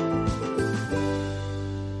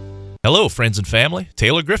 Hello, friends and family.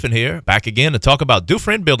 Taylor Griffin here, back again to talk about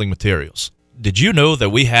Dufresne Building Materials. Did you know that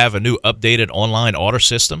we have a new updated online order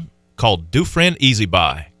system called Dufresne Easy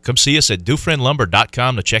Buy? Come see us at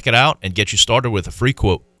DufresneLumber.com to check it out and get you started with a free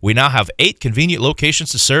quote. We now have 8 convenient locations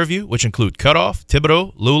to serve you, which include Cutoff,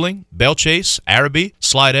 Thibodaux, Luling, Bellchase, Araby,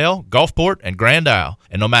 Slidell, Gulfport, and Grand Isle.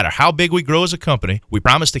 And no matter how big we grow as a company, we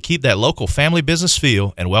promise to keep that local family business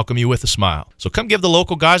feel and welcome you with a smile. So come give the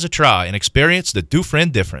local guys a try and experience the Dufresne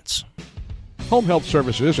difference. Home health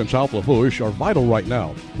services in South Lafourche are vital right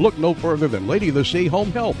now. Look no further than Lady of the Sea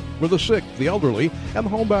Home Health. For the sick, the elderly, and the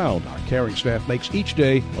homebound, our caring staff makes each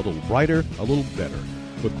day a little brighter, a little better.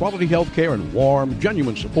 With quality health care and warm,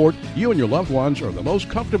 genuine support, you and your loved ones are the most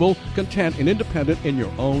comfortable, content, and independent in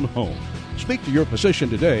your own home. Speak to your physician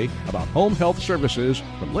today about home health services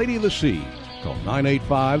from Lady of the Sea. Call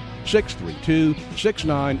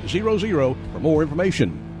 985-632-6900 for more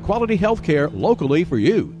information. Quality health care locally for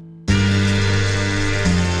you.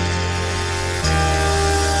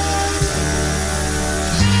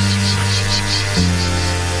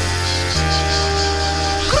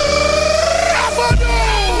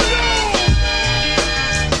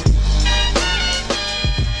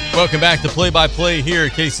 Welcome back to Play-by-Play here.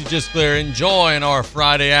 Casey Gisclair enjoying our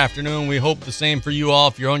Friday afternoon. We hope the same for you all.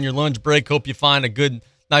 If you're on your lunch break, hope you find a good,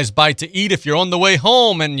 nice bite to eat. If you're on the way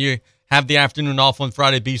home and you have the afternoon off on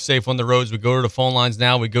Friday, be safe on the roads. We go to the phone lines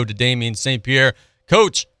now. We go to Damien St. Pierre.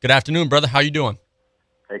 Coach, good afternoon, brother. How you doing?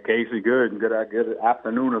 Hey, Casey, good. Good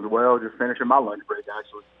afternoon as well. Just finishing my lunch break,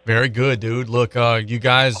 actually. Very good, dude. Look, you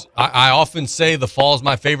guys, I often say the fall's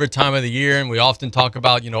my favorite time of the year, and we often talk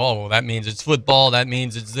about, well, that means it's football, that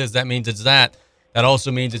means it's this, that means it's that. That also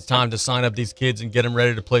means it's time to sign up these kids and get them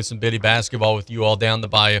ready to play some Biddy basketball with you all down the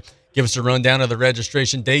bayou. Give us a rundown of the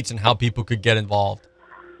registration dates and how people could get involved.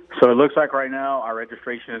 So it looks like right now our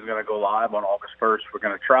registration is going to go live on August 1st. We're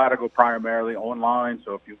going to try to go primarily online,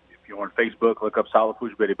 so if you're on Facebook, look up South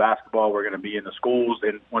Lafourche Biddy basketball. We're going to be in the schools,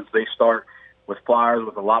 and once they start with flyers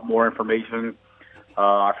with a lot more information.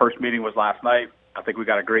 Our first meeting was last night. I think we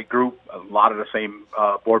got a great group. A lot of the same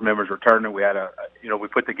board members returning. We had we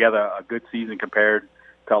put together a good season compared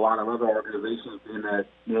to a lot of other organizations. In that,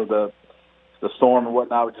 the storm and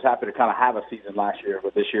whatnot. We're just happy to kind of have a season last year,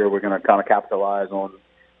 but this year we're going to kind of capitalize on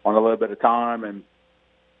a little bit of time, and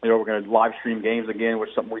we're going to live stream games again,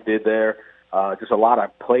 which is something we did there. Just a lot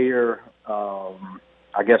of player,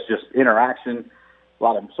 just interaction, a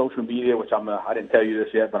lot of social media, which I didn't tell you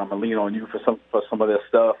this yet, but I'm gonna lean on you for some of this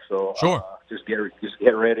stuff. So sure, just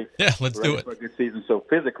get ready. Yeah, let's do it for a good season. So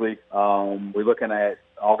physically, we're looking at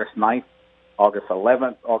August 9th, August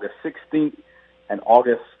 11th, August 16th, and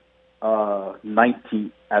August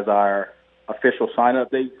 19th as our official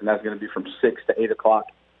sign-up date, and that's going to be from 6 to 8 o'clock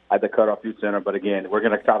at the Cutoff Youth Center. But again, we're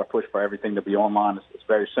going to try to push for everything to be online. It's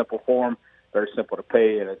very simple form. Very simple to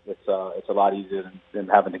pay, and it's a lot easier than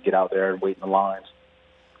having to get out there and wait in the lines.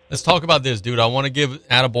 Let's talk about this, dude. I want to give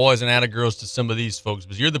attaboys and attagirls to some of these folks,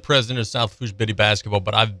 because you're the president of South Lafourche Biddy basketball,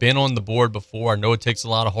 but I've been on the board before. I know it takes a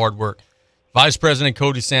lot of hard work. Vice President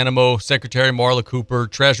Cody Sanamo, Secretary Marla Cooper,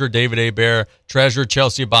 Treasurer David Hebert, Treasurer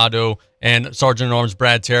Chelsea Abado, and Sergeant at Arms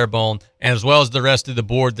Brad Terrebonne, and as well as the rest of the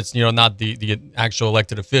board that's not the actual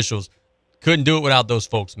elected officials. Couldn't do it without those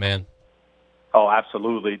folks, man. Oh,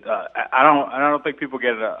 absolutely. I don't think people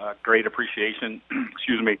get a great appreciation,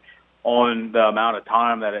 excuse me, on the amount of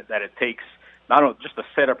time that it takes, not only just to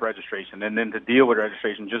set up registration and then to deal with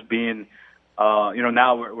registration, just being,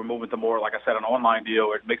 now we're moving to more, like I said, an online deal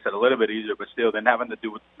where it makes it a little bit easier, but still then having to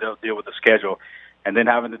deal with the schedule and then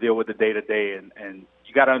having to deal with the day-to-day. And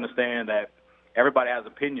you got to understand that everybody has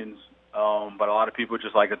opinions, but a lot of people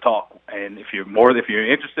just like to talk. And if you're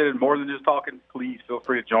interested in more than just talking, please feel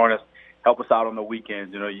free to join us. Help us out on the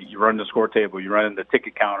weekends. You run the score table, you run the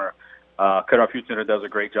ticket counter. Cutoff Youth Center does a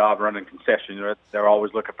great job running concessions. They're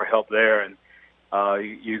always looking for help there. And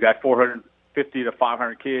you got 450 to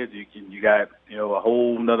 500 kids. You got a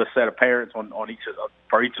whole another set of parents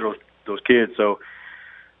for each of those kids. So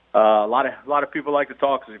a lot of people like to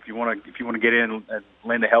talk. So if you want to get in and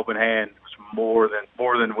lend a helping hand, it's more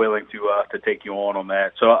than willing to take you on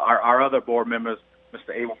that. So our other board members,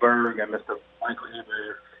 Mr. Abelberg and Mr. Michael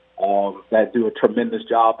Hebert, that do a tremendous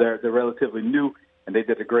job. They're relatively new, and they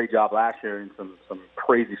did a great job last year in some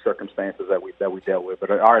crazy circumstances that we dealt with.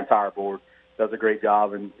 But our entire board does a great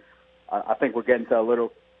job, and I think we're getting to a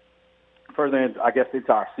little further in, I guess,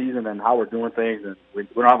 into our season and how we're doing things, and we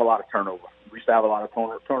don't have a lot of turnover. We used to have a lot of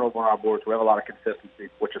turnover on our boards. We have a lot of consistency,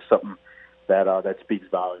 which is something that speaks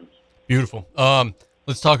volumes. Beautiful.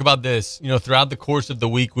 Let's talk about this. Throughout the course of the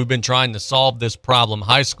week, we've been trying to solve this problem.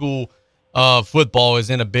 High school football is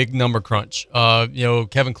in a big number crunch.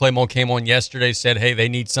 Kevin Claymore came on yesterday, said, hey, they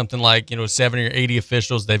need something like, 70 or 80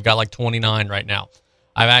 officials. They've got like 29 right now.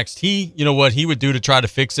 I've asked what he would do to try to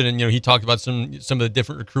fix it. And, he talked about some of the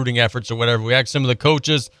different recruiting efforts or whatever. We asked some of the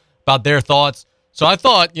coaches about their thoughts. So I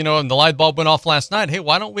thought, and the light bulb went off last night. Hey,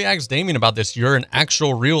 why don't we ask Damien about this? You're an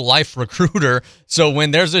actual real life recruiter. So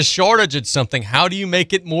when there's a shortage at something, how do you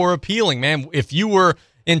make it more appealing, man? If you were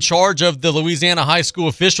in charge of the Louisiana High School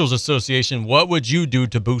Officials Association, what would you do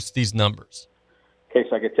to boost these numbers? Okay,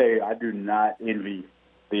 so I can tell you, I do not envy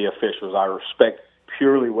the officials. I respect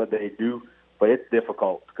purely what they do, but it's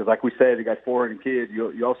difficult because, like we said, you got 400 kids.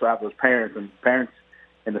 You also have those parents, and parents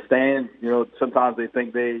in the stands. Sometimes they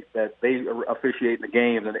think that they officiate in the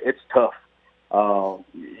games, and it's tough.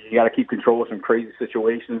 You got to keep control of some crazy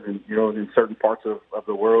situations, and in certain parts of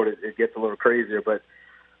the world, it gets a little crazier, but.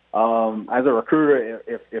 As a recruiter,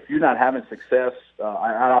 if you're not having success,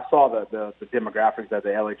 I saw the demographics that the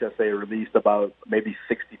LHSA released, about maybe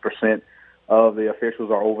 60% of the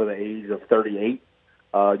officials are over the age of 38.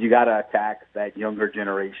 You got to attack that younger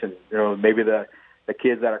generation. Maybe the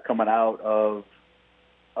kids that are coming out of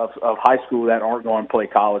high school that aren't going to play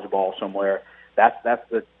college ball somewhere. That's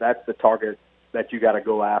the target that you got to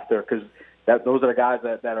go after, because those are the guys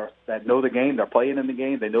that know the game. They're playing in the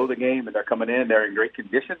game. They know the game, and they're coming in. They're in great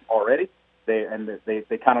condition already. They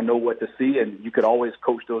kind of know what to see, and you could always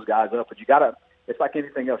coach those guys up. But you gotta. It's like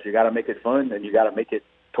anything else. You got to make it fun, and you got to make it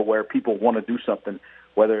to where people want to do something.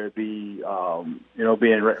 Whether it be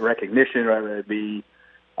being recognition, whether it be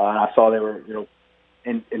I saw they were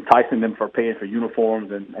enticing them for paying for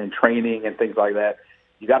uniforms and training and things like that.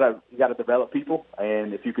 You gotta develop people,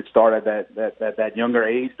 and if you could start at that younger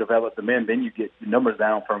age, develop them in, then you get your numbers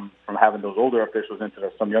down from having those older officials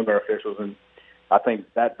into some younger officials, and I think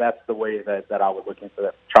that's the way that I would look into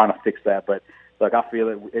that, trying to fix that. But look, I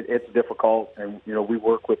feel it's difficult, and we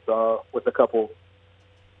work with a couple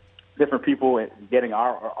different people and getting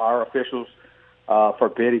our officials for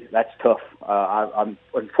Biddy. That's tough. I'm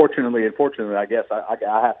unfortunately, I guess I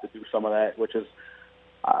have to do some of that, which is.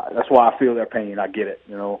 That's why I feel their pain. I get it,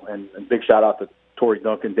 and big shout out to Tori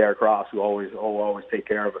Duncan, Derek Ross, who always take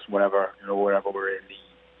care of us whenever we're in need.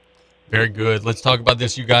 Very good. Let's talk about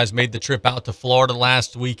this. You guys made the trip out to Florida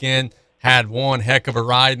last weekend. Had one heck of a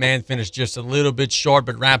ride, man. Finished just a little bit short,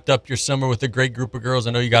 but wrapped up your summer with a great group of girls.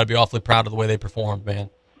 I know you got to be awfully proud of the way they performed,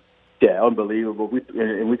 man. Yeah, unbelievable. We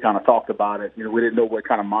kind of talked about it. We didn't know what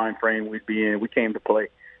kind of mind frame we'd be in. We came to play.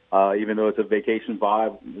 Even though it's a vacation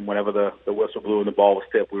vibe, whenever the whistle blew and the ball was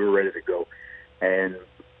tipped, we were ready to go. And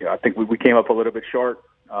I think we came up a little bit short.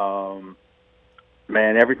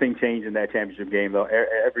 Man, everything changed in that championship game, though.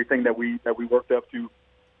 Everything that we worked up to,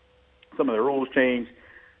 some of the rules changed.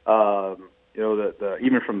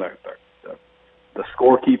 Even from the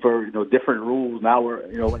scorekeeper, different rules. Now we're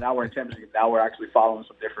in championship. Now we're actually following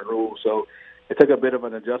some different rules. So it took a bit of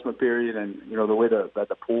an adjustment period, and the way that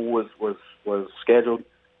the pool was scheduled.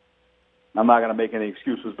 I'm not going to make any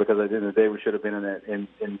excuses because at the end of the day we should have been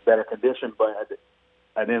in better condition. But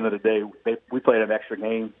at the end of the day, we played an extra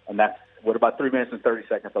game, and that's with about 3 minutes and 30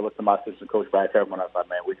 seconds. I looked at my assistant coach, Brad Terman, and I thought,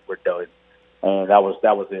 man, we're done. And that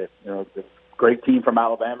was it. You know, the great team from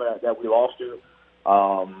Alabama that we lost to.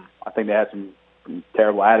 I think they had some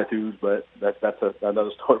terrible attitudes, but that's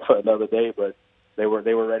another story for another day. But they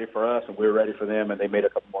were ready for us, and we were ready for them, and they made a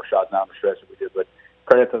couple more shots down the stretch than we did. But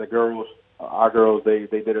credit to the girls, our girls, they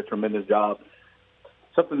did a tremendous job.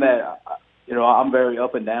 Something that I'm very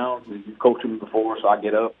up and down. You've coached me before, so I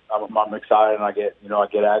get up. I'm excited, and I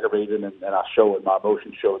get aggravated, and I show it. My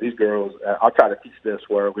emotions show. These girls, I'll try to teach this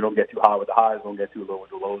where we don't get too high with the highs, don't get too low with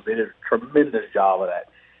the lows. They did a tremendous job of that.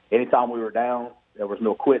 Anytime we were down, there was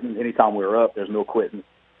no quitting. Anytime we were up, there's no quitting.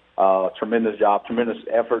 Tremendous job, tremendous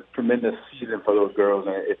effort, tremendous season for those girls,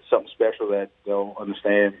 and it's something special that they'll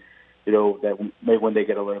understand. That maybe when they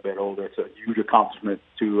get a little bit older, it's a huge accomplishment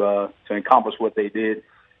to accomplish what they did,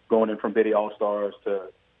 going in from Biddy All-Stars to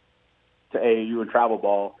AAU and travel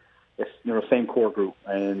ball. It's same core group,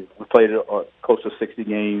 and we played close to 60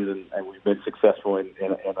 games, and we've been successful in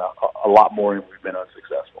a lot more than we've been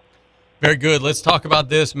unsuccessful. Very good. Let's talk about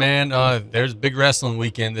this, man. There's big wrestling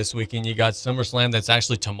weekend this weekend. You got SummerSlam that's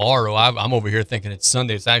actually tomorrow. I'm over here thinking it's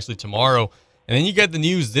Sunday. It's actually tomorrow. And then you get the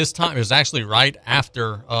news this time. It was actually right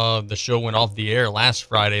after the show went off the air last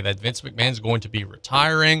Friday that Vince McMahon's going to be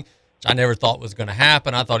retiring, which I never thought was going to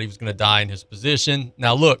happen. I thought he was going to die in his position.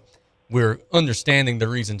 Now, look, we're understanding the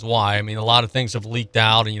reasons why. I mean, a lot of things have leaked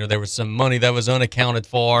out, and, there was some money that was unaccounted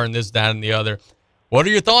for and this, that, and the other. What are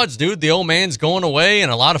your thoughts, dude? The old man's going away, and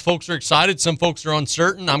a lot of folks are excited. Some folks are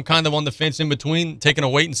uncertain. I'm kind of on the fence in between, taking a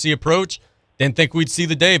wait-and-see approach. Didn't think we'd see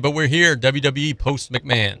the day, but we're here, WWE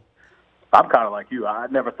post-McMahon. I'm kind of like you. I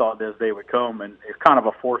never thought this day would come, and it's kind of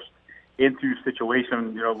a forced into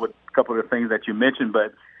situation, with a couple of the things that you mentioned.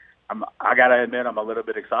 But I got to admit, I'm a little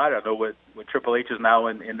bit excited. I know with Triple H is now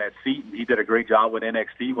in that seat, and he did a great job with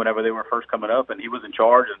NXT whenever they were first coming up, and he was in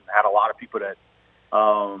charge and had a lot of people that,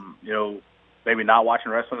 maybe not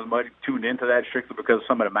watching wrestling as much, tuned into that strictly because of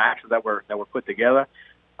some of the matches that were put together.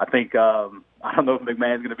 I think I don't know if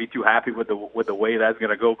McMahon's going to be too happy with the way that's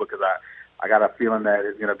going to go, because I got a feeling that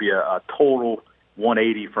it's going to be a total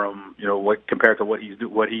 180 from what compared to what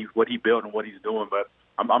he built and what he's doing. But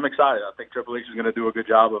I'm excited. I think Triple H is going to do a good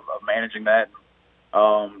job of managing that.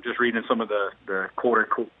 Just reading some of the quote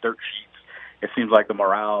unquote dirt sheets, it seems like the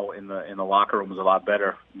morale in the locker room is a lot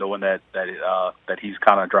better, knowing that he's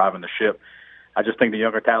kind of driving the ship. I just think the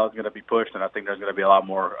younger talent is going to be pushed, and I think there's going to be a lot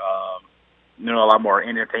more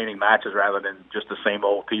entertaining matches rather than just the same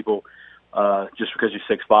old people. Just because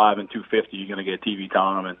you're 6'5" and 250, you're going to get TV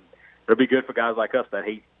time, and it'll be good for guys like us that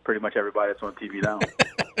hate pretty much everybody that's on TV now.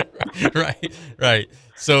 Right.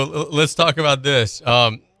 So let's talk about this.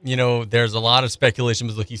 There's a lot of speculation,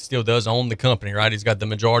 but look, he still does own the company, right? He's got the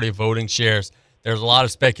majority of voting shares. There's a lot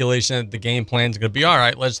of speculation that the game plan is going to be, all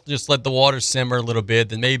right, let's just let the water simmer a little bit.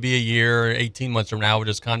 Then maybe a year or 18 months from now, we'll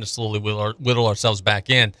just kind of slowly whittle ourselves back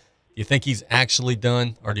in. Do you think he's actually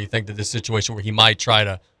done, or do you think that this situation where he might try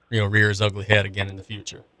to rear his ugly head again in the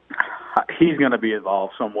future? He's going to be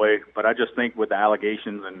involved some way, but I just think with the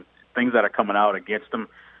allegations and things that are coming out against him,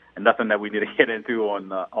 and nothing that we need to get into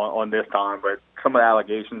on this time, but some of the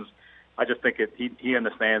allegations, I just think he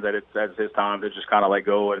understands that it's his time to just kind of let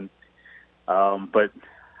go. And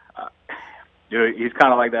he's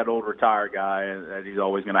kind of like that old retired guy, and that he's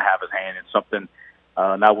always going to have his hand in something.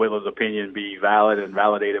 Not will his opinion be valid and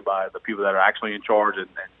validated by the people that are actually in charge and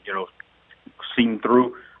seen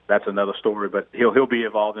through. That's another story, but he'll be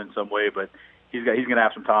involved in some way. But he's going to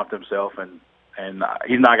have some time to himself, and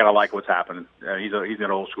he's not going to like what's happening. He's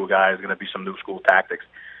an old school guy. There's going to be some new school tactics,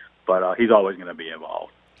 but he's always going to be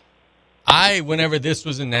involved. Whenever this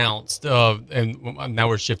was announced, and now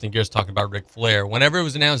we're shifting gears talking about Ric Flair. Whenever it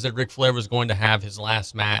was announced that Ric Flair was going to have his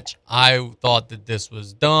last match, I thought that this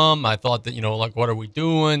was dumb. I thought that, what are we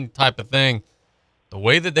doing type of thing. The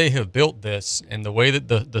way that they have built this, and the way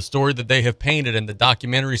that the story that they have painted, and the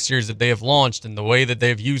documentary series that they have launched, and the way that they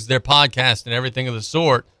have used their podcast and everything of the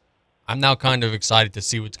sort, I'm now kind of excited to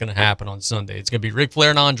see what's going to happen on Sunday. It's going to be Ric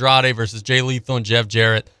Flair and Andrade versus Jay Lethal and Jeff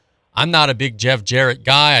Jarrett. I'm not a big Jeff Jarrett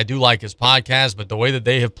guy. I do like his podcast, but the way that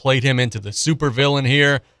they have played him into the supervillain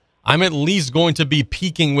here, I'm at least going to be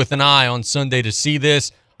peeking with an eye on Sunday to see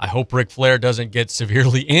this. I hope Ric Flair doesn't get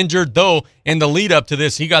severely injured, though in the lead up to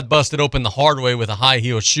this, he got busted open the hard way with a high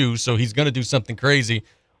heel shoe, so he's going to do something crazy.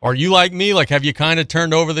 Are you like me? Have you kind of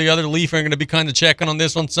turned over the other leaf and going to be kind of checking on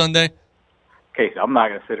this on Sunday? Casey, I'm not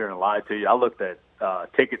going to sit here and lie to you. I looked at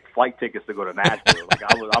flight tickets to go to Nashville.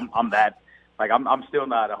 I'm still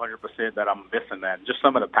not 100% that I'm missing that. Just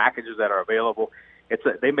some of the packages that are available.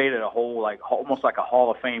 they made it a whole almost like a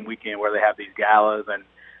Hall of Fame weekend where they have these galas and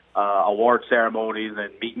award ceremonies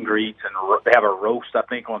and meet and greets, and they have a roast I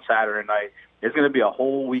think on Saturday night. It's going to be a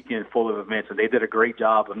whole weekend full of events, and they did a great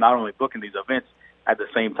job of not only booking these events at the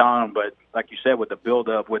same time, but like you said, with the build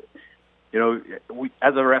up, with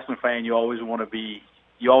as a wrestling fan, you always want to be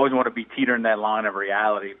teetering that line of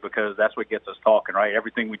reality, because that's what gets us talking, right?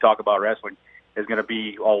 Everything we talk about wrestling is going to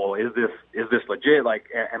be, oh, well, is this legit? Like,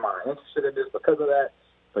 am I interested in this because of that?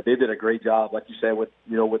 But they did a great job, like you said, with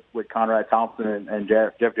Conrad Thompson and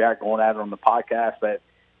Jeff Jarrett going at it on the podcast. That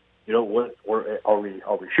what are we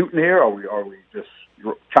shooting here? Are we just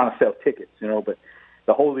trying to sell tickets? But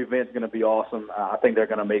the whole event's going to be awesome. I think they're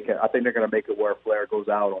going to make it. I think they're going to make it where Flair goes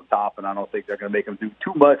out on top, and I don't think they're going to make him do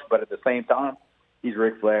too much. But at the same time, he's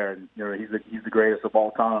Ric Flair, and he's the greatest of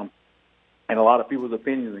all time. And a lot of people's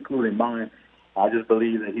opinions, including mine, I just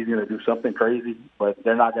believe that he's going to do something crazy. But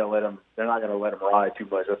they're not going to let him. They're not going to let him ride too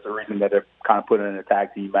much. That's the reason that they're kind of putting in a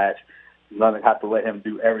tag team match. They're not going to have to let him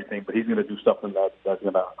do everything, but he's going to do something that's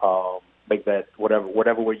going to make that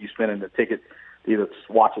whatever way you spend in the ticket, either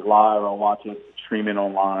watch it live or watch it streaming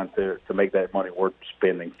online to make that money worth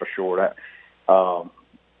spending for sure. That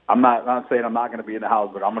I'm not saying I'm not going to be in the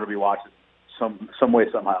house, but I'm going to be watching some way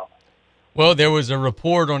somehow. Well, there was a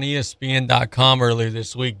report on ESPN.com earlier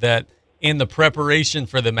this week that in the preparation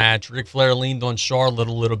for the match, Ric Flair leaned on Charlotte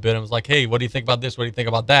a little bit and was like, hey, what do you think about this? What do you think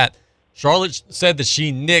about that? Charlotte said that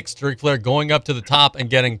she nixed Ric Flair going up to the top and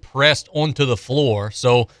getting pressed onto the floor.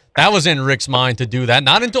 So that was in Ric's mind to do that.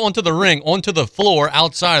 Not onto the ring, onto the floor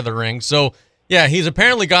outside of the ring. So, yeah, he's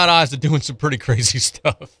apparently got eyes to doing some pretty crazy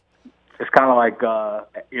stuff. It's kind of like,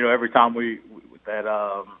 every time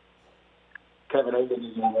Kevin Owens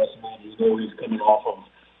is on WrestleMania, he's coming off of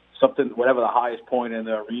something, whatever the highest point in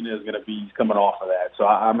the arena is going to be, he's coming off of that. So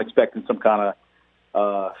I'm expecting some kind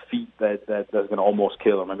of feat that's going to almost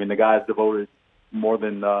kill him. I mean, the guy's devoted more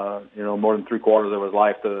than 3/4 of his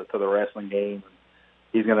life to the wrestling game.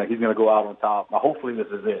 He's gonna go out on top. Now, hopefully this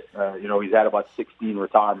is it. He's had about 16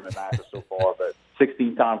 retirement matches so far, but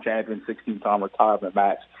 16-time champion, 16-time retirement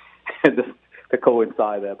match to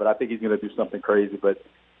coincide that. But I think he's gonna do something crazy. But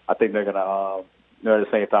I think they're gonna, at the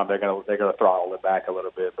same time, they're gonna throttle it back a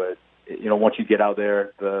little bit. But once you get out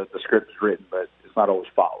there, the script is written, but it's not always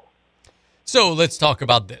followed. So let's talk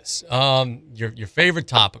about this. Your favorite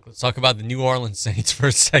topic. Let's talk about the New Orleans Saints for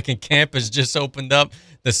a second. Camp has just opened up.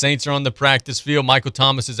 The Saints are on the practice field. Michael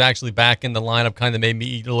Thomas is actually back in the lineup. Kind of made me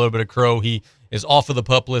eat a little bit of crow. He is off of the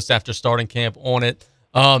PUP list after starting camp on it.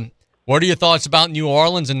 What are your thoughts about New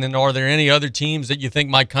Orleans? And then are there any other teams that you think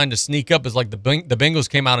might kind of sneak up? As like the Bengals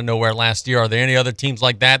came out of nowhere last year. Are there any other teams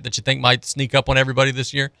like that you think might sneak up on everybody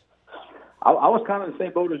this year? I was kind of in the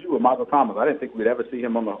same boat as you with Michael Thomas. I didn't think we'd ever see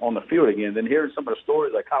him on the field again. Then hearing some of the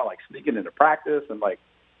stories, like kind of like sneaking into practice, and like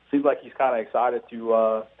seems like he's kind of excited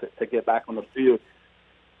to get back on the field.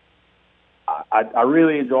 I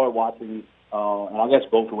really enjoy watching, and I guess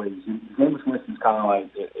both ways. Jameis Winston's kind of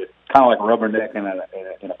like rubberneck in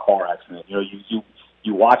a car accident.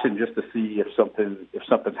 You watch him just to see if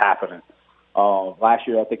something's happening. Last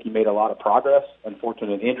year, I think he made a lot of progress.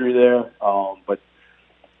 Unfortunate injury there, but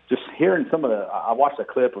just hearing some of I watched a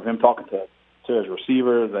clip of him talking to his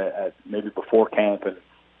receivers at maybe before camp, and it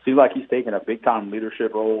seems like he's taking a big time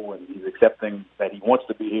leadership role, and he's accepting that he wants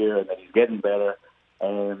to be here and that he's getting better,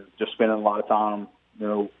 and just spending a lot of time,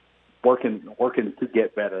 working to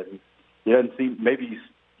get better. He doesn't seem, maybe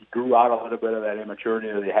he grew out a little bit of that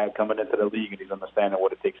immaturity that he had coming into the league, and he's understanding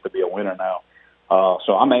what it takes to be a winner now.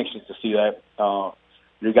 So I'm anxious to see that.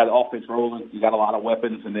 You got the offense rolling, you got a lot of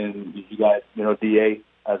weapons, and then you got DA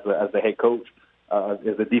as the head coach,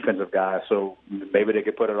 as the defensive guy. So maybe they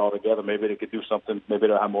could put it all together. Maybe they could do something. Maybe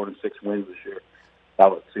they'll have more than 6 wins this year. I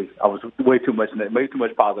was way too much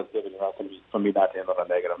positivity for me not to end on a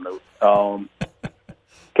negative note.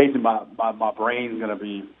 Casey, my brain's gonna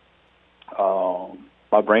be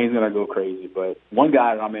go crazy. But one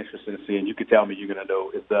guy that I'm interested in seeing, you could tell me you're gonna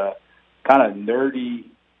know, is the kind of nerdy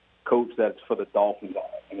coach that's for the Dolphins,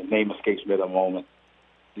 and his name escapes me at the moment.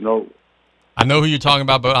 I know who you're talking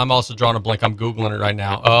about, but I'm also drawing a blank. I'm Googling it right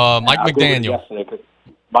now. Mike McDaniel.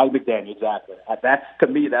 Mike McDaniel, exactly. To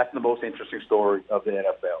me, that's the most interesting story of the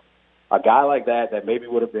NFL. A guy like that maybe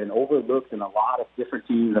would have been overlooked in a lot of different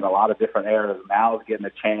teams in a lot of different eras, now is getting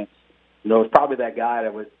a chance. It's probably that guy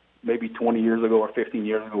that was maybe 20 years ago or 15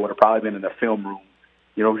 years ago would have probably been in the film room,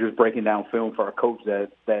 just breaking down film for a coach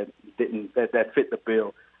that fit the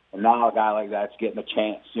bill. And now a guy like that's getting a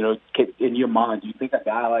chance. In your mind, do you think a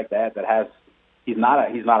guy like that has, he's not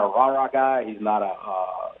a rah-rah guy. He's not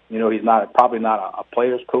probably not a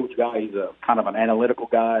player's coach guy. He's a kind of an analytical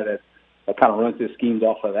guy that that kind of runs his schemes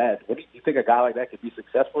off of that. What do you think a guy like that could be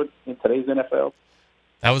successful in today's NFL?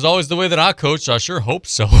 That was always the way that I coached. I sure hope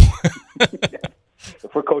so.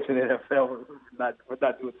 If we're coaching the NFL, we're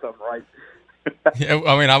not doing something right. Yeah,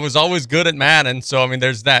 I mean, I was always good at Madden, so I mean,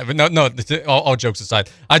 there's that. But no. All jokes aside,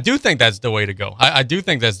 I do think that's the way to go. I do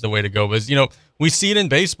think that's the way to go. Because we see it in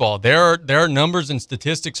baseball. There are numbers and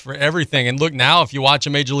statistics for everything. And look, now if you watch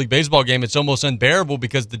a Major League Baseball game, it's almost unbearable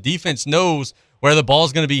because the defense knows where the ball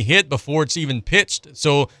is going to be hit before it's even pitched.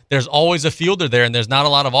 So there's always a fielder there, and there's not a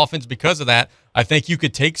lot of offense because of that. I think you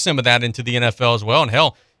could take some of that into the NFL as well. And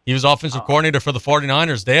hell, he was offensive coordinator for the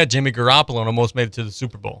 49ers. They had Jimmy Garoppolo and almost made it to the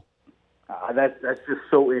Super Bowl. That's just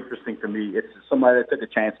so interesting to me. It's somebody that took a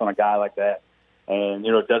chance on a guy like that, and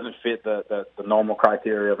it doesn't fit the normal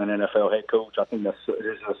criteria of an NFL head coach. I think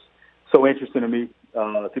it's just so interesting to me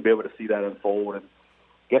to be able to see that unfold, and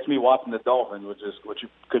gets me watching the Dolphins, which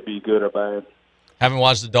could be good or bad. Haven't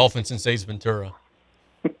watched the Dolphins since Ace Ventura.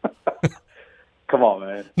 Come on,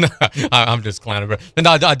 man. No, I'm just clowning, bro. But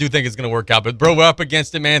no, I do think it's going to work out. But, bro, we're up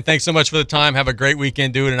against it, man. Thanks so much for the time. Have a great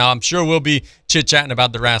weekend, dude. And I'm sure we'll be chit-chatting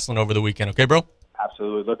about the wrestling over the weekend. Okay, bro?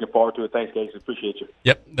 Absolutely. Looking forward to it. Thanks, Casey. Appreciate you.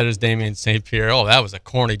 Yep, that is Damien St. Pierre. Oh, that was a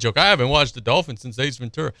corny joke. I haven't watched the Dolphins since Ace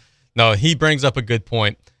Ventura. No, he brings up a good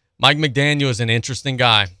point. Mike McDaniel is an interesting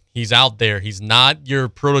guy. He's out there. He's not your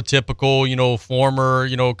prototypical,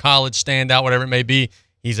 former, college standout, whatever it may be.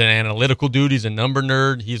 He's an analytical dude. He's a number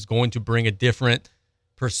nerd. He's going to bring a different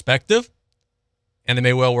perspective, and it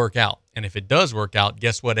may well work out. And if it does work out,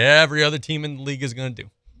 guess what every other team in the league is going to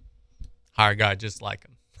do? Hire a guy just like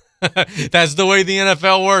him. That's the way the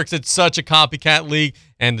NFL works. It's such a copycat league,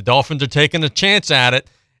 and the Dolphins are taking a chance at it.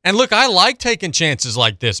 And look, I like taking chances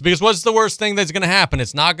like this because what's the worst thing that's going to happen?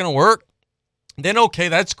 It's not going to work. Then, okay,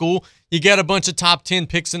 that's cool. You get a bunch of top 10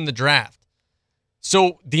 picks in the draft.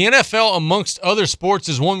 So the NFL, amongst other sports,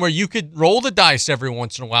 is one where you could roll the dice every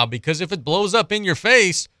once in a while because if it blows up in your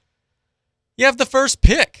face, you have the first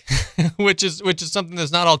pick, which is something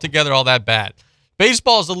that's not altogether all that bad.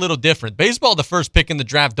 Baseball is a little different. Baseball, the first pick in the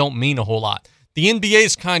draft don't mean a whole lot. The NBA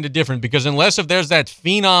is kind of different because unless if there's that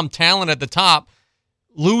phenom talent at the top,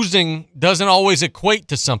 losing doesn't always equate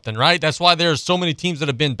to something, right? That's why there's so many teams that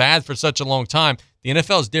have been bad for such a long time. The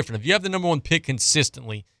NFL is different. If you have the number one pick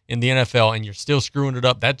consistently in the NFL and you're still screwing it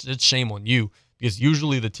up, that's shame on you because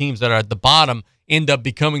usually the teams that are at the bottom end up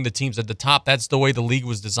becoming the teams at the top. That's the way the league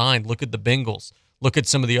was designed. Look at the Bengals. Look at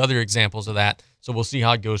some of the other examples of that. So we'll see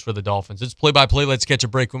how it goes for the Dolphins. It's play-by-play. Let's catch a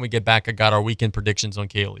break. When we get back, I got our weekend predictions on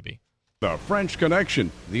KLEB. The French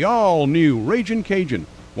Connection, the all-new Ragin' Cajun,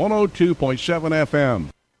 102.7 FM.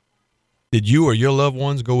 Did you or your loved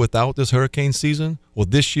ones go without this hurricane season? Well,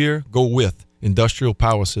 this year, go with Industrial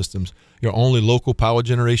Power Systems, your only local power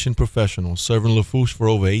generation professional, serving Lafourche for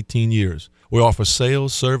over 18 years. We offer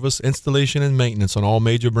sales, service, installation, and maintenance on all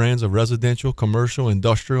major brands of residential, commercial,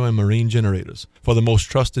 industrial, and marine generators for the most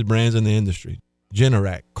trusted brands in the industry.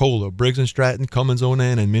 Generac, Kohler, Briggs & Stratton, Cummins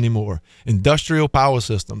Onan, and many more. Industrial Power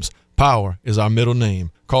Systems. Power is our middle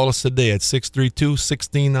name. Call us today at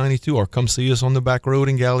 632-1692 or come see us on the back road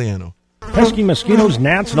in Galliano. Pesky mosquitoes,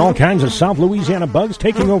 gnats, and all kinds of South Louisiana bugs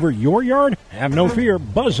taking over your yard? Have no fear.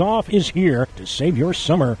 Buzz Off is here to save your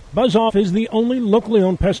summer. Buzz Off is the only locally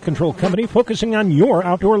owned pest control company focusing on your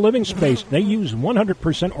outdoor living space. They use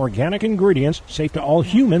 100% organic ingredients, safe to all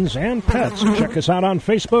humans and pets. Check us out on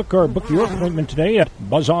Facebook or book your appointment today at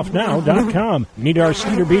buzzoffnow.com. Need our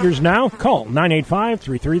cedar beaters now? Call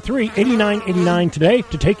 985-333-8989 today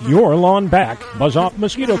to take your lawn back. Buzz Off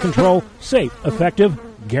Mosquito Control. Safe, effective,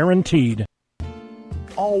 guaranteed.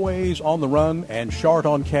 Always on the run and short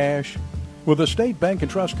on cash? With a State Bank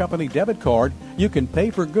and Trust Company debit card, you can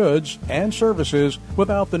pay for goods and services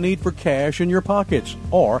without the need for cash in your pockets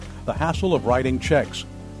or the hassle of writing checks.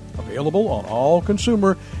 Available on all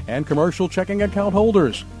consumer and commercial checking account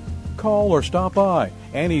holders. Call or stop by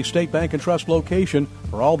any State Bank and Trust location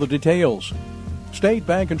for all the details. State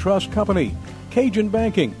Bank and Trust Company. Cajun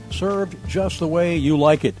banking, served just the way you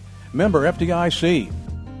like it. Member FDIC.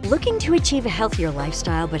 Looking to achieve a healthier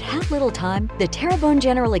lifestyle but have little time? The Terrebonne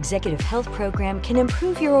General Executive Health Program can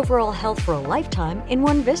improve your overall health for a lifetime in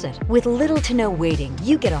one visit. With little to no waiting,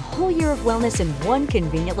 you get a whole year of wellness in one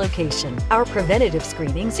convenient location. Our preventative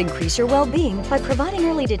screenings increase your well-being by providing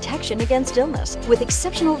early detection against illness. With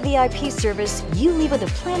exceptional VIP service, you leave with a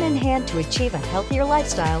plan in hand to achieve a healthier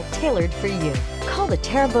lifestyle tailored for you. Call the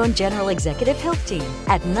Terrebonne General Executive Health Team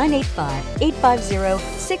at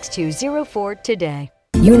 985-850-6204 today.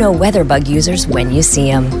 You know WeatherBug users when you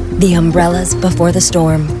see them. The umbrellas before the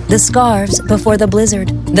storm, the scarves before the blizzard,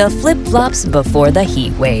 the flip-flops before the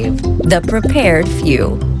heat wave. The prepared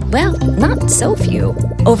few. Well, not so few.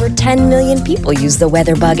 Over 10 million people use the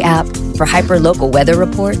WeatherBug app for hyperlocal weather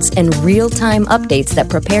reports and real-time updates that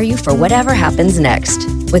prepare you for whatever happens next.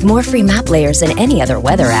 With more free map layers than any other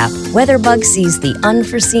weather app, WeatherBug sees the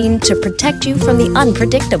unforeseen to protect you from the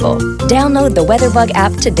unpredictable. Download the WeatherBug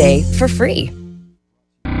app today for free.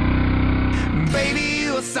 Baby,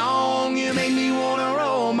 you a song, you make me wanna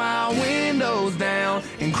roll my windows down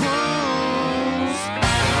and cruise.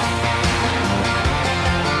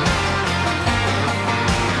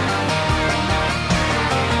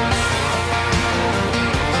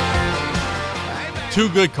 Two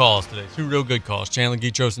good calls today. Two real good calls. Chandler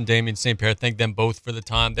Guidroz and Damien St. Pierre. Thank them both for the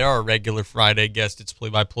time. They're our regular Friday guest. It's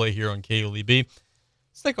play-by-play here on KLEB.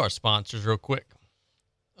 Let's thank our sponsors real quick.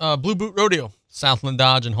 Blue Boot Rodeo, Southland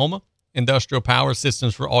Dodge and Houma. Industrial power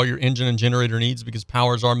systems for all your engine and generator needs because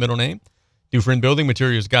power is our middle name. Dufresne Building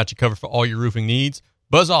Materials got you covered for all your roofing needs.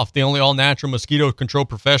 Buzz Off, the only all-natural mosquito control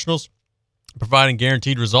professionals providing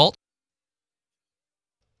guaranteed results.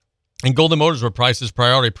 And Golden Motors, where price is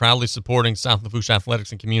priority, proudly supporting South Lafourche athletics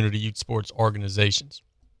and community youth sports organizations.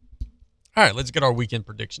 All right, let's get our weekend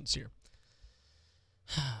predictions here.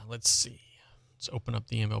 Let's see. Let's open up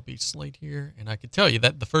the MLB slate here. And I can tell you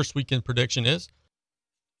that the first weekend prediction is,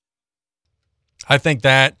 I think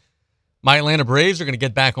that my Atlanta Braves are going to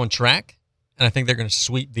get back on track, and I think they're going to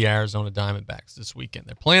sweep the Arizona Diamondbacks this weekend.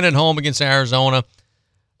 They're playing at home against Arizona.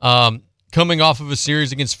 Coming off of a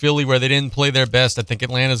series against Philly where they didn't play their best, I think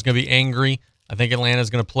Atlanta's going to be angry. I think Atlanta's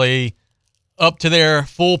going to play up to their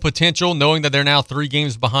full potential, knowing that they're now 3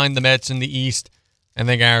 games behind the Mets in the East. I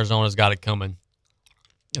think Arizona's got it coming.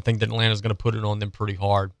 I think that Atlanta's going to put it on them pretty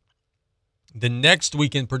hard. The next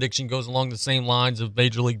weekend prediction goes along the same lines of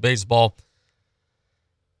Major League Baseball.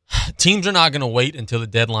 Teams are not going to wait until the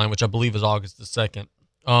deadline, which I believe is August the 2nd.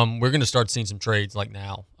 We're going to start seeing some trades like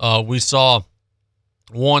now. We saw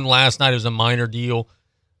one last night. It was a minor deal.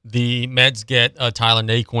 The Mets get Tyler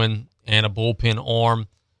Naquin and a bullpen arm.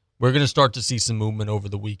 We're going to start to see some movement over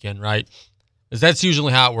the weekend, right? Because that's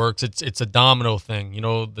usually how it works. It's a domino thing. You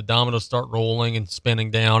know, the dominoes start rolling and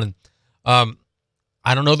spinning down. And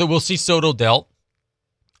I don't know that we'll see Soto dealt.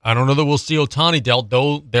 I don't know that we'll see Ohtani dealt,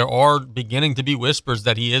 though there are beginning to be whispers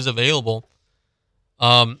that he is available.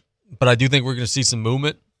 But I do think we're going to see some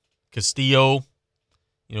movement. Castillo,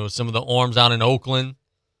 you know, some of the arms out in Oakland.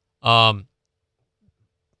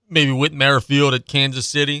 Maybe Whit Merrifield at Kansas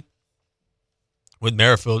City. Whit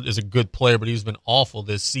Merrifield is a good player, but he's been awful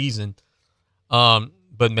this season.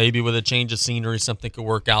 But maybe with a change of scenery, something could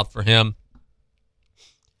work out for him.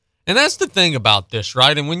 And that's the thing about this,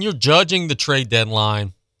 right? And when you're judging the trade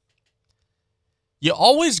deadline, you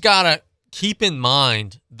always got to keep in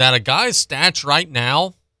mind that a guy's stats right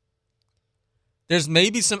now, there's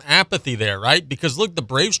maybe some apathy there, right? Because, look, the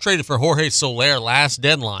Braves traded for Jorge Soler last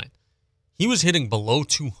deadline. He was hitting below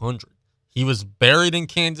 200. He was buried in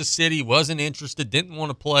Kansas City, wasn't interested, didn't want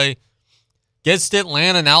to play. Gets to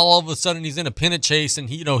Atlanta, now all of a sudden he's in a pennant chase, and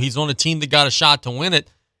he's on a team that got a shot to win it.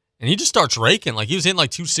 And he just starts raking. Like, he was hitting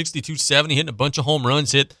like 260, 270, hitting a bunch of home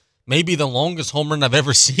runs, hit maybe the longest home run I've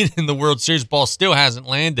ever seen in the World Series. Ball still hasn't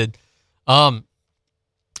landed.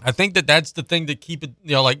 I think that's the thing to keep it,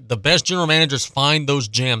 like the best general managers find those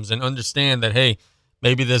gems and understand that, hey,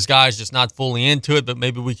 maybe this guy's just not fully into it, but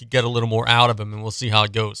maybe we could get a little more out of him, and we'll see how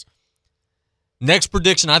it goes. Next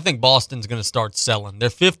prediction, I think Boston's going to start selling. They're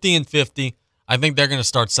 50-50. I think they're going to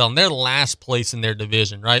start selling. They're last place in their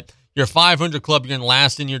division, right? You're a 500 club. You're in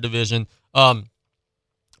last in your division. I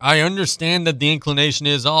understand that the inclination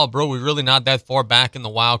is, oh, bro, we're really not that far back in the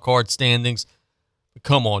wild card standings. But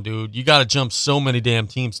come on, dude. You got to jump so many damn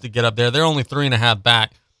teams to get up there. They're only 3.5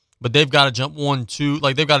 back, but they've got to jump 1, 2.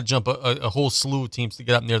 Like, they've got to jump a whole slew of teams to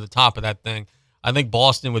get up near the top of that thing. I think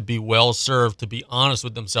Boston would be well served to be honest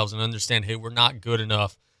with themselves and understand, hey, we're not good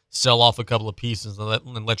enough. Sell off a couple of pieces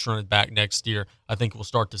and let's run it back next year. I think we'll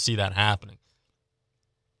start to see that happening.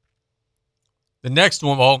 The next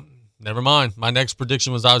one, well, never mind. My next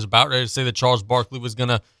prediction was I was about ready to say that Charles Barkley was going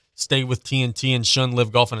to stay with TNT and shun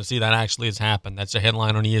Live Golf, and I see that actually has happened. That's a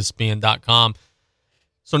headline on ESPN.com.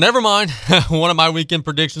 So never mind. One of my weekend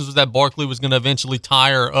predictions was that Barkley was going to eventually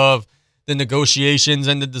tire of the negotiations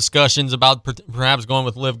and the discussions about perhaps going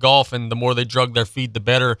with Live Golf, and the more they drug their feet, the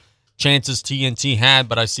better chances TNT had,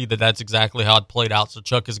 but I see that that's exactly how it played out. So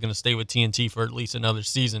Chuck is going to stay with TNT for at least another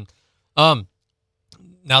season.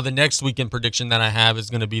 Now, the next weekend prediction that I have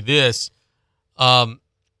is going to be this. I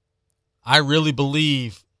really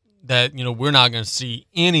believe that, we're not going to see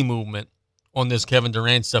any movement on this Kevin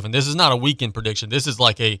Durant stuff. And this is not a weekend prediction. This is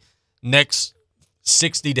like a next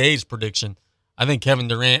 60 days prediction. I think Kevin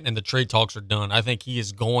Durant and the trade talks are done. I think he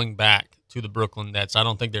is going back to the Brooklyn Nets. I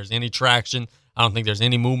don't think there's any traction. I don't think there's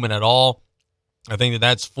any movement at all. I think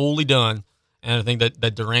that's fully done, and I think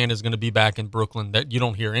that Durant is going to be back in Brooklyn. That you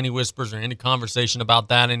don't hear any whispers or any conversation about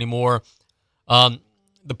that anymore.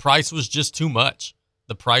 The price was just too much.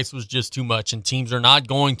 The price was just too much, and teams are not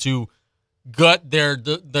going to gut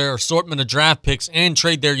their assortment of draft picks and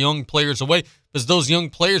trade their young players away, because those young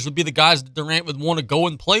players would be the guys that Durant would want to go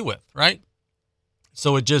and play with, right?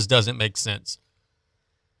 So it just doesn't make sense.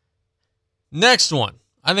 Next one.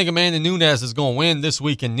 I think Amanda Nunes is going to win this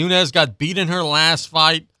weekend. Nunes got beat in her last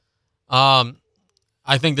fight. I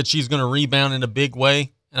think that she's going to rebound in a big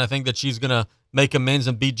way, and I think that she's going to make amends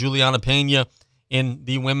and beat Juliana Pena in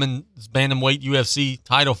the women's bantamweight UFC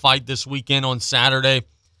title fight this weekend on Saturday.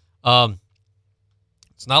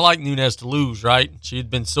 It's not like Nunes to lose, right? She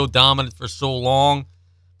had been so dominant for so long,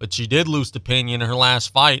 but she did lose to Pena in her last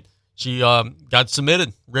fight. She got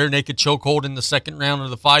submitted, rear naked chokehold in the second round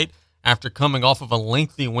of the fight after coming off of a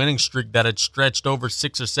lengthy winning streak that had stretched over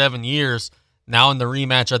 6 or 7 years. Now in the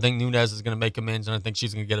rematch, I think Nunes is going to make amends, and I think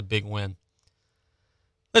she's going to get a big win.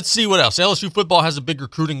 Let's see what else. LSU football has a big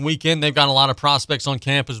recruiting weekend. They've got a lot of prospects on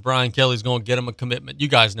campus. Brian Kelly's going to get them a commitment. You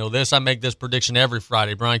guys know this. I make this prediction every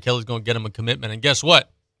Friday. Brian Kelly's going to get them a commitment. And guess what?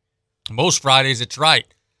 Most Fridays, it's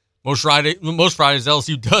right. Most Fridays,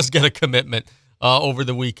 LSU does get a commitment over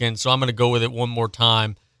the weekend. So I'm going to go with it one more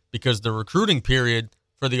time because the recruiting period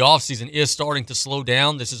for the offseason is starting to slow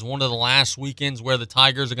down. This is one of the last weekends where the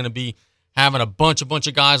Tigers are going to be having a bunch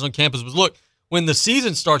of guys on campus. But look, when the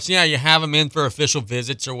season starts, yeah, you have them in for official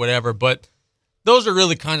visits or whatever, but those are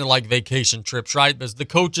really kind of like vacation trips, right? Because the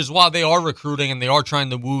coaches, while they are recruiting and they are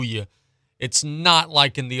trying to woo you, it's not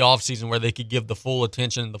like in the offseason where they could give the full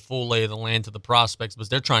attention and the full lay of the land to the prospects, because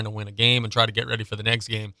they're trying to win a game and try to get ready for the next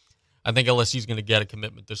game. I think LSU's going to get a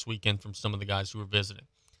commitment this weekend from some of the guys who are visiting.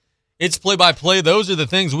 It's play-by-play. Those are the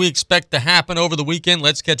things we expect to happen over the weekend.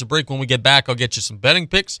 Let's catch a break. When we get back, I'll get you some betting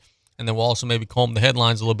picks, and then we'll also maybe comb the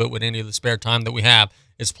headlines a little bit with any of the spare time that we have.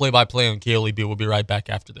 It's play-by-play on KLEB. We'll be right back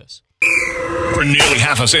after this. For nearly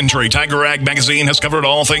half a century, Tiger Rag Magazine has covered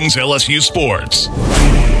all things LSU sports.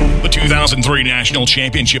 The 2003 National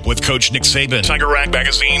Championship with Coach Nick Saban, Tiger Rag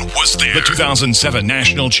Magazine was there. The 2007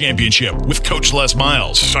 National Championship with Coach Les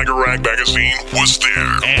Miles, Tiger Rag Magazine was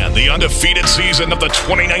there. And the undefeated season of the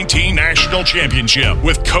 2019 National Championship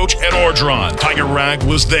with Coach Ed Ordron, Tiger Rag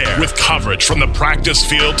was there with coverage from the practice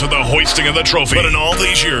field to the hoisting of the trophy. But in all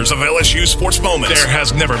these years of LSU sports moments, there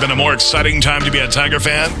has never been a more exciting time to be a Tiger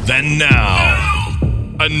fan than now.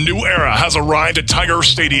 A new era has arrived at Tiger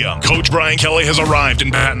Stadium. Coach Brian Kelly has arrived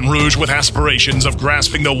in Baton Rouge with aspirations of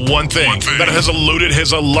grasping the one thing that has eluded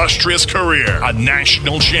his illustrious career, a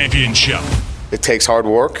national championship. It takes hard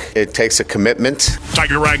work. It takes a commitment.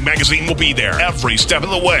 Tiger Rag Magazine will be there every step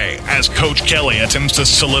of the way as Coach Kelly attempts to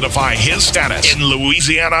solidify his status in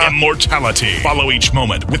Louisiana immortality. Follow each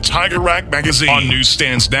moment with Tiger Rag Magazine on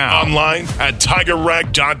newsstands now, online at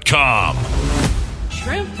tigerrag.com.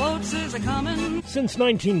 Shrimp boats is a-comin'. Since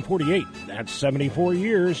 1948, that's 74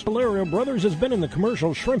 years, Hilario Brothers has been in the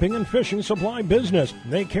commercial shrimping and fishing supply business.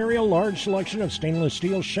 They carry a large selection of stainless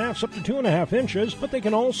steel shafts up to 2.5 inches, but they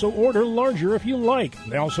can also order larger if you like.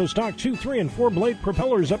 They also stock 2, 3, and 4 blade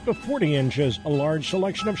propellers up to 40 inches, a large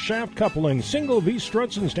selection of shaft couplings, single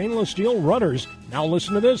V-struts, and stainless steel rudders. Now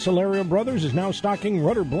listen to this, Hilario Brothers is now stocking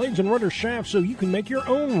rudder blades and rudder shafts so you can make your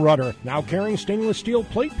own rudder. Now carrying stainless steel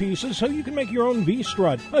plate pieces so you can make your own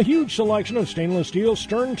V-strut. A huge selection of stainless steel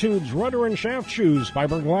stern tubes, rudder and shaft shoes,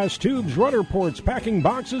 fiberglass tubes, rudder ports, packing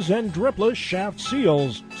boxes, and dripless shaft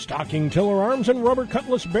seals. Stocking tiller arms and rubber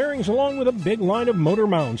cutlass bearings along with a big line of motor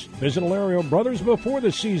mounts. Visit Hilario Brothers before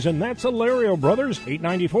the season. That's Hilario Brothers,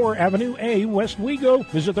 894 Avenue A, West Wego.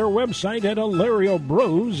 Visit their website at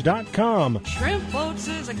hilariobros.com. Shrimp boats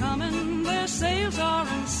is a-comin', their sails are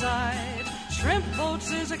inside. Shrimp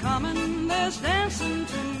boats is a-comin', there's dancing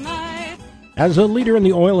tonight. As a leader in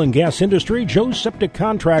the oil and gas industry, Joe's Septic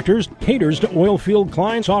Contractors caters to oil field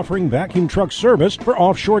clients offering vacuum truck service for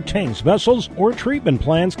offshore tanks, vessels, or treatment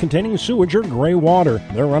plants containing sewage or gray water.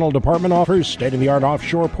 Their rental department offers state-of-the-art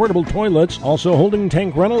offshore portable toilets, also holding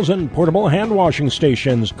tank rentals and portable hand washing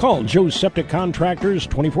stations. Call Joe's Septic Contractors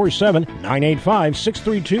 24/7,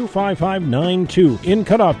 985-632-5592 in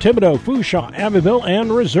Cutoff, Thibodaux, Fouchon, Abbeville,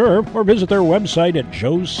 and Reserve, or visit their website at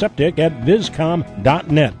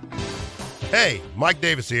joesseptic@viscom.net. Hey, Mike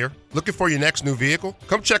Davis here. Looking for your next new vehicle?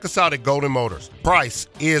 Come check us out at Golden Motors. Price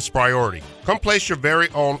is priority. Come place your very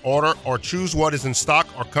own order or choose what is in stock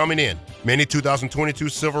or coming in. Many 2022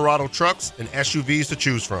 Silverado trucks and SUVs to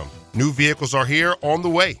choose from. New vehicles are here on the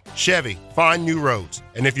way. Chevy, find new roads.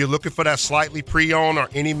 And if you're looking for that slightly pre-owned or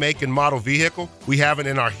any make and model vehicle, we have it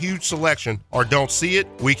in our huge selection, or don't see it,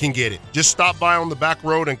 we can get it. Just stop by on the back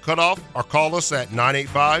road and cut off, or call us at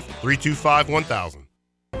 985-325-1000.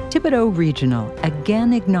 Thibodeau Regional,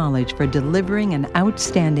 again acknowledged for delivering an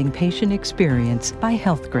outstanding patient experience by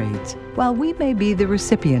Health Grades. While we may be the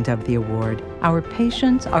recipient of the award, our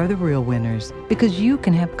patients are the real winners because you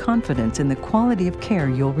can have confidence in the quality of care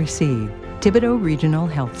you'll receive. Thibodeau Regional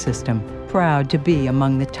Health System, proud to be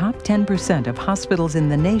among the top 10% of hospitals in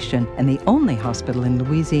the nation and the only hospital in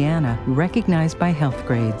Louisiana recognized by Health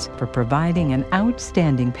Grades for providing an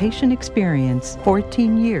outstanding patient experience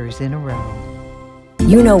 14 years in a row.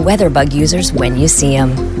 You know WeatherBug users when you see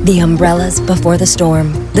them. The umbrellas before the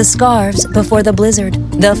storm, the scarves before the blizzard,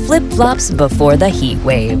 the flip-flops before the heat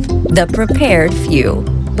wave. The prepared few.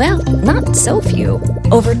 Well, not so few.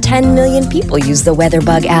 Over 10 million people use the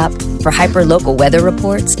WeatherBug app for hyper-local weather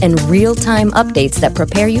reports and real-time updates that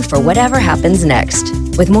prepare you for whatever happens next.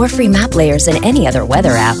 With more free map layers than any other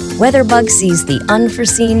weather app, WeatherBug sees the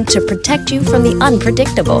unforeseen to protect you from the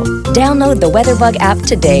unpredictable. Download the WeatherBug app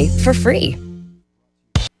today for free.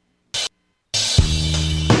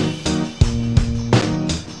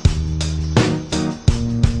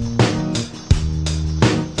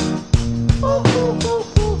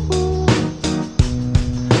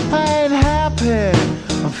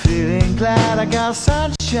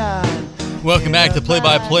 Sunshine. Welcome back to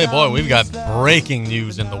Play-by-Play. Boy, we've got breaking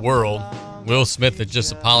news in the world. Will Smith had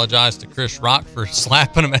just apologized to Chris Rock for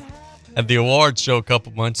slapping him at the awards show a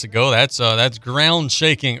couple months ago. That's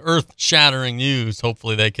ground-shaking, earth-shattering news.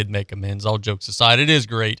 Hopefully they could make amends. All jokes aside, it is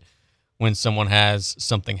great when someone has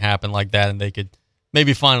something happen like that and they could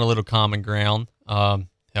maybe find a little common ground.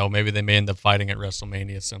 Hell, maybe they may end up fighting at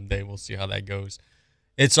WrestleMania someday. We'll see how that goes.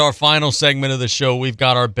 It's our final segment of the show. We've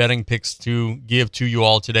got our betting picks to give to you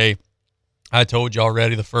all today. I told you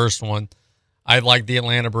already the first one. I'd like the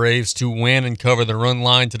Atlanta Braves to win and cover the run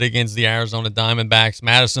line today against the Arizona Diamondbacks.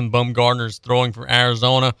 Madison Bumgarner's throwing for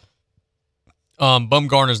Arizona.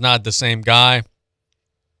 Bumgarner's not the same guy.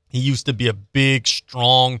 He used to be a big,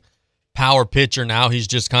 strong power pitcher. Now he's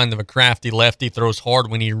just kind of a crafty lefty, throws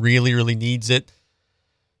hard when he really, really needs it.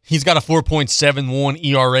 He's got a 4.71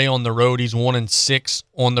 ERA on the road. He's 1-6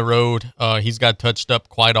 on the road. He's got touched up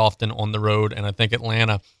quite often on the road, and I think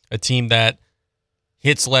Atlanta, a team that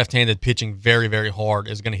hits left-handed pitching very, very hard,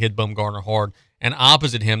 is going to hit Bumgarner hard. And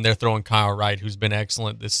opposite him, they're throwing Kyle Wright, who's been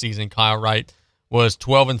excellent this season. Kyle Wright was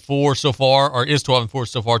 12-4 so far, or is 12-4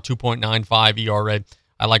 so far, 2.95 ERA.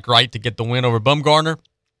 I like Wright to get the win over Bumgarner,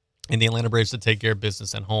 and the Atlanta Braves to take care of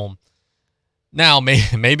business at home. Now,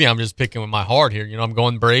 maybe I'm just picking with my heart here. You know, I'm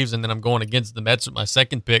going Braves, and then I'm going against the Mets with my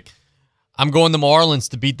second pick. I'm going the Marlins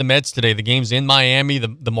to beat the Mets today. The game's in Miami. The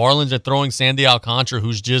Marlins are throwing Sandy Alcantara,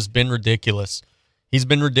 who's just been ridiculous. He's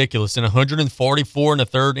been ridiculous. In 144 in the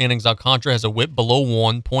third innings, Alcantara has a whip below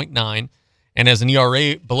 1.9 and has an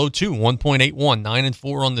ERA below 2, 1.81.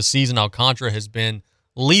 9-4 on the season. Alcantara has been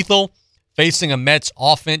lethal, facing a Mets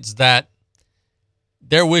offense that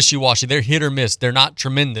they're wishy-washy. They're hit or miss. They're not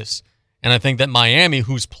tremendous. And I think that Miami,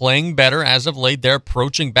 who's playing better as of late, they're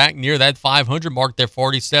approaching back near that 500 mark. They're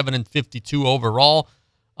 47-52 overall.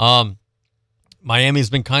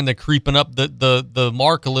 Miami's been kind of creeping up the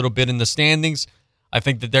mark a little bit in the standings. I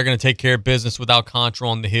think that they're going to take care of business with Alcantara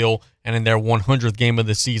on the hill, and in their 100th game of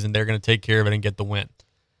the season, they're going to take care of it and get the win.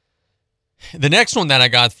 The next one that I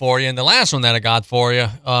got for you, and the last one that I got for you,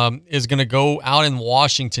 is going to go out in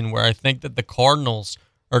Washington, where I think that the Cardinals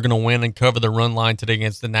are going to win and cover the run line today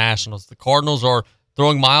against the Nationals. The Cardinals are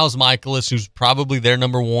throwing Miles Mikolas, who's probably their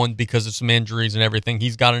number one because of some injuries and everything.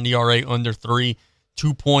 He's got an ERA under 3,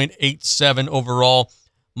 2.87 overall.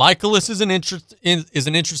 Mikolas is an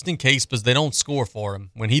interesting case because they don't score for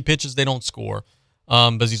him. When he pitches, they don't score.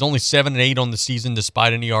 But he's only 7-8 on the season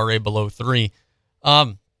despite an ERA below 3.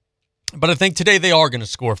 But I think today they are going to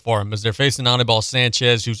score for him as they're facing Anibal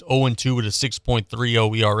Sanchez, who's 0-2 with a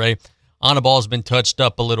 6.30 ERA. Anibal's been touched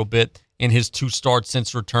up a little bit in his 2 starts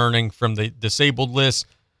since returning from the disabled list.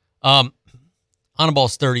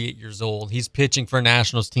 Anibal's 38 years old. He's pitching for a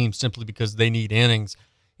Nationals team simply because they need innings.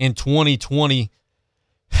 In 2020,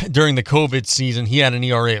 during the COVID season, he had an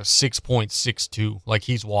ERA of 6.62. Like,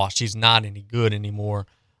 he's washed. He's not any good anymore.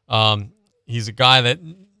 He's a guy that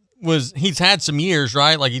he's had some years,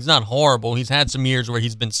 right? Like, he's not horrible. He's had some years where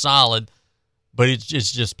he's been solid, but it's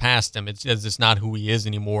just past him. It's not who he is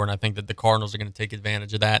anymore, and I think that the Cardinals are going to take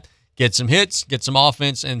advantage of that, get some hits, get some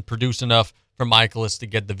offense, and produce enough for Mikolas to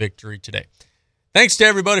get the victory today. thanks to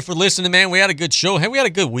everybody for listening, man. We had a good show. Hey, we had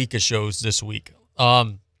a good week of shows this week.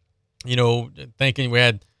 Thinking we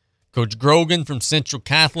had Coach Grogan from Central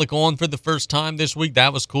Catholic on for the first time this week.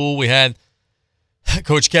 That was cool. We had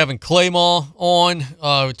Coach Kevin Claymore on.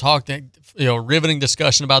 We talked, riveting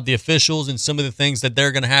discussion about the officials and some of the things that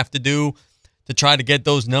they're going to have to do to try to get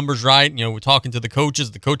those numbers right. We're talking to the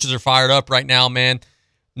coaches. The coaches are fired up right now, man.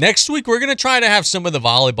 Next week, we're going to try to have some of the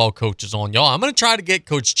volleyball coaches on, y'all. I'm going to try to get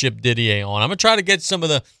Coach Chip Didier on. I'm going to try to get some of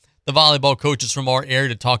the volleyball coaches from our area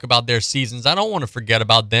to talk about their seasons. I don't want to forget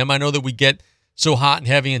about them. I know that we get so hot and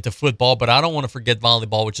heavy into football, but I don't want to forget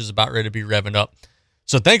volleyball, which is about ready to be revving up.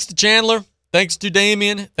 So thanks to Chandler. Thanks to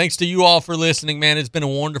Damien. Thanks to you all for listening, man. It's been a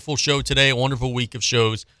wonderful show today, a wonderful week of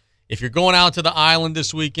shows. If you're going out to the island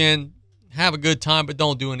this weekend, have a good time, but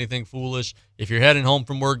don't do anything foolish. If you're heading home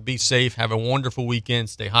from work, be safe. Have a wonderful weekend.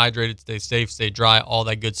 Stay hydrated, stay safe, stay dry, all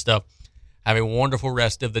that good stuff. Have a wonderful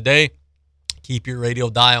rest of the day. Keep your radio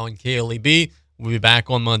dial on KLEB. We'll be back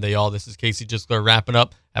on Monday, y'all. This is Casey Gisler wrapping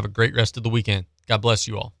up. Have a great rest of the weekend. God bless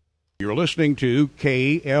you all. You're listening to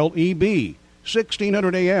KLEB,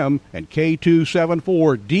 1600 AM and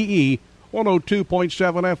K274DE,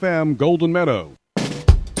 102.7 FM, Golden Meadow.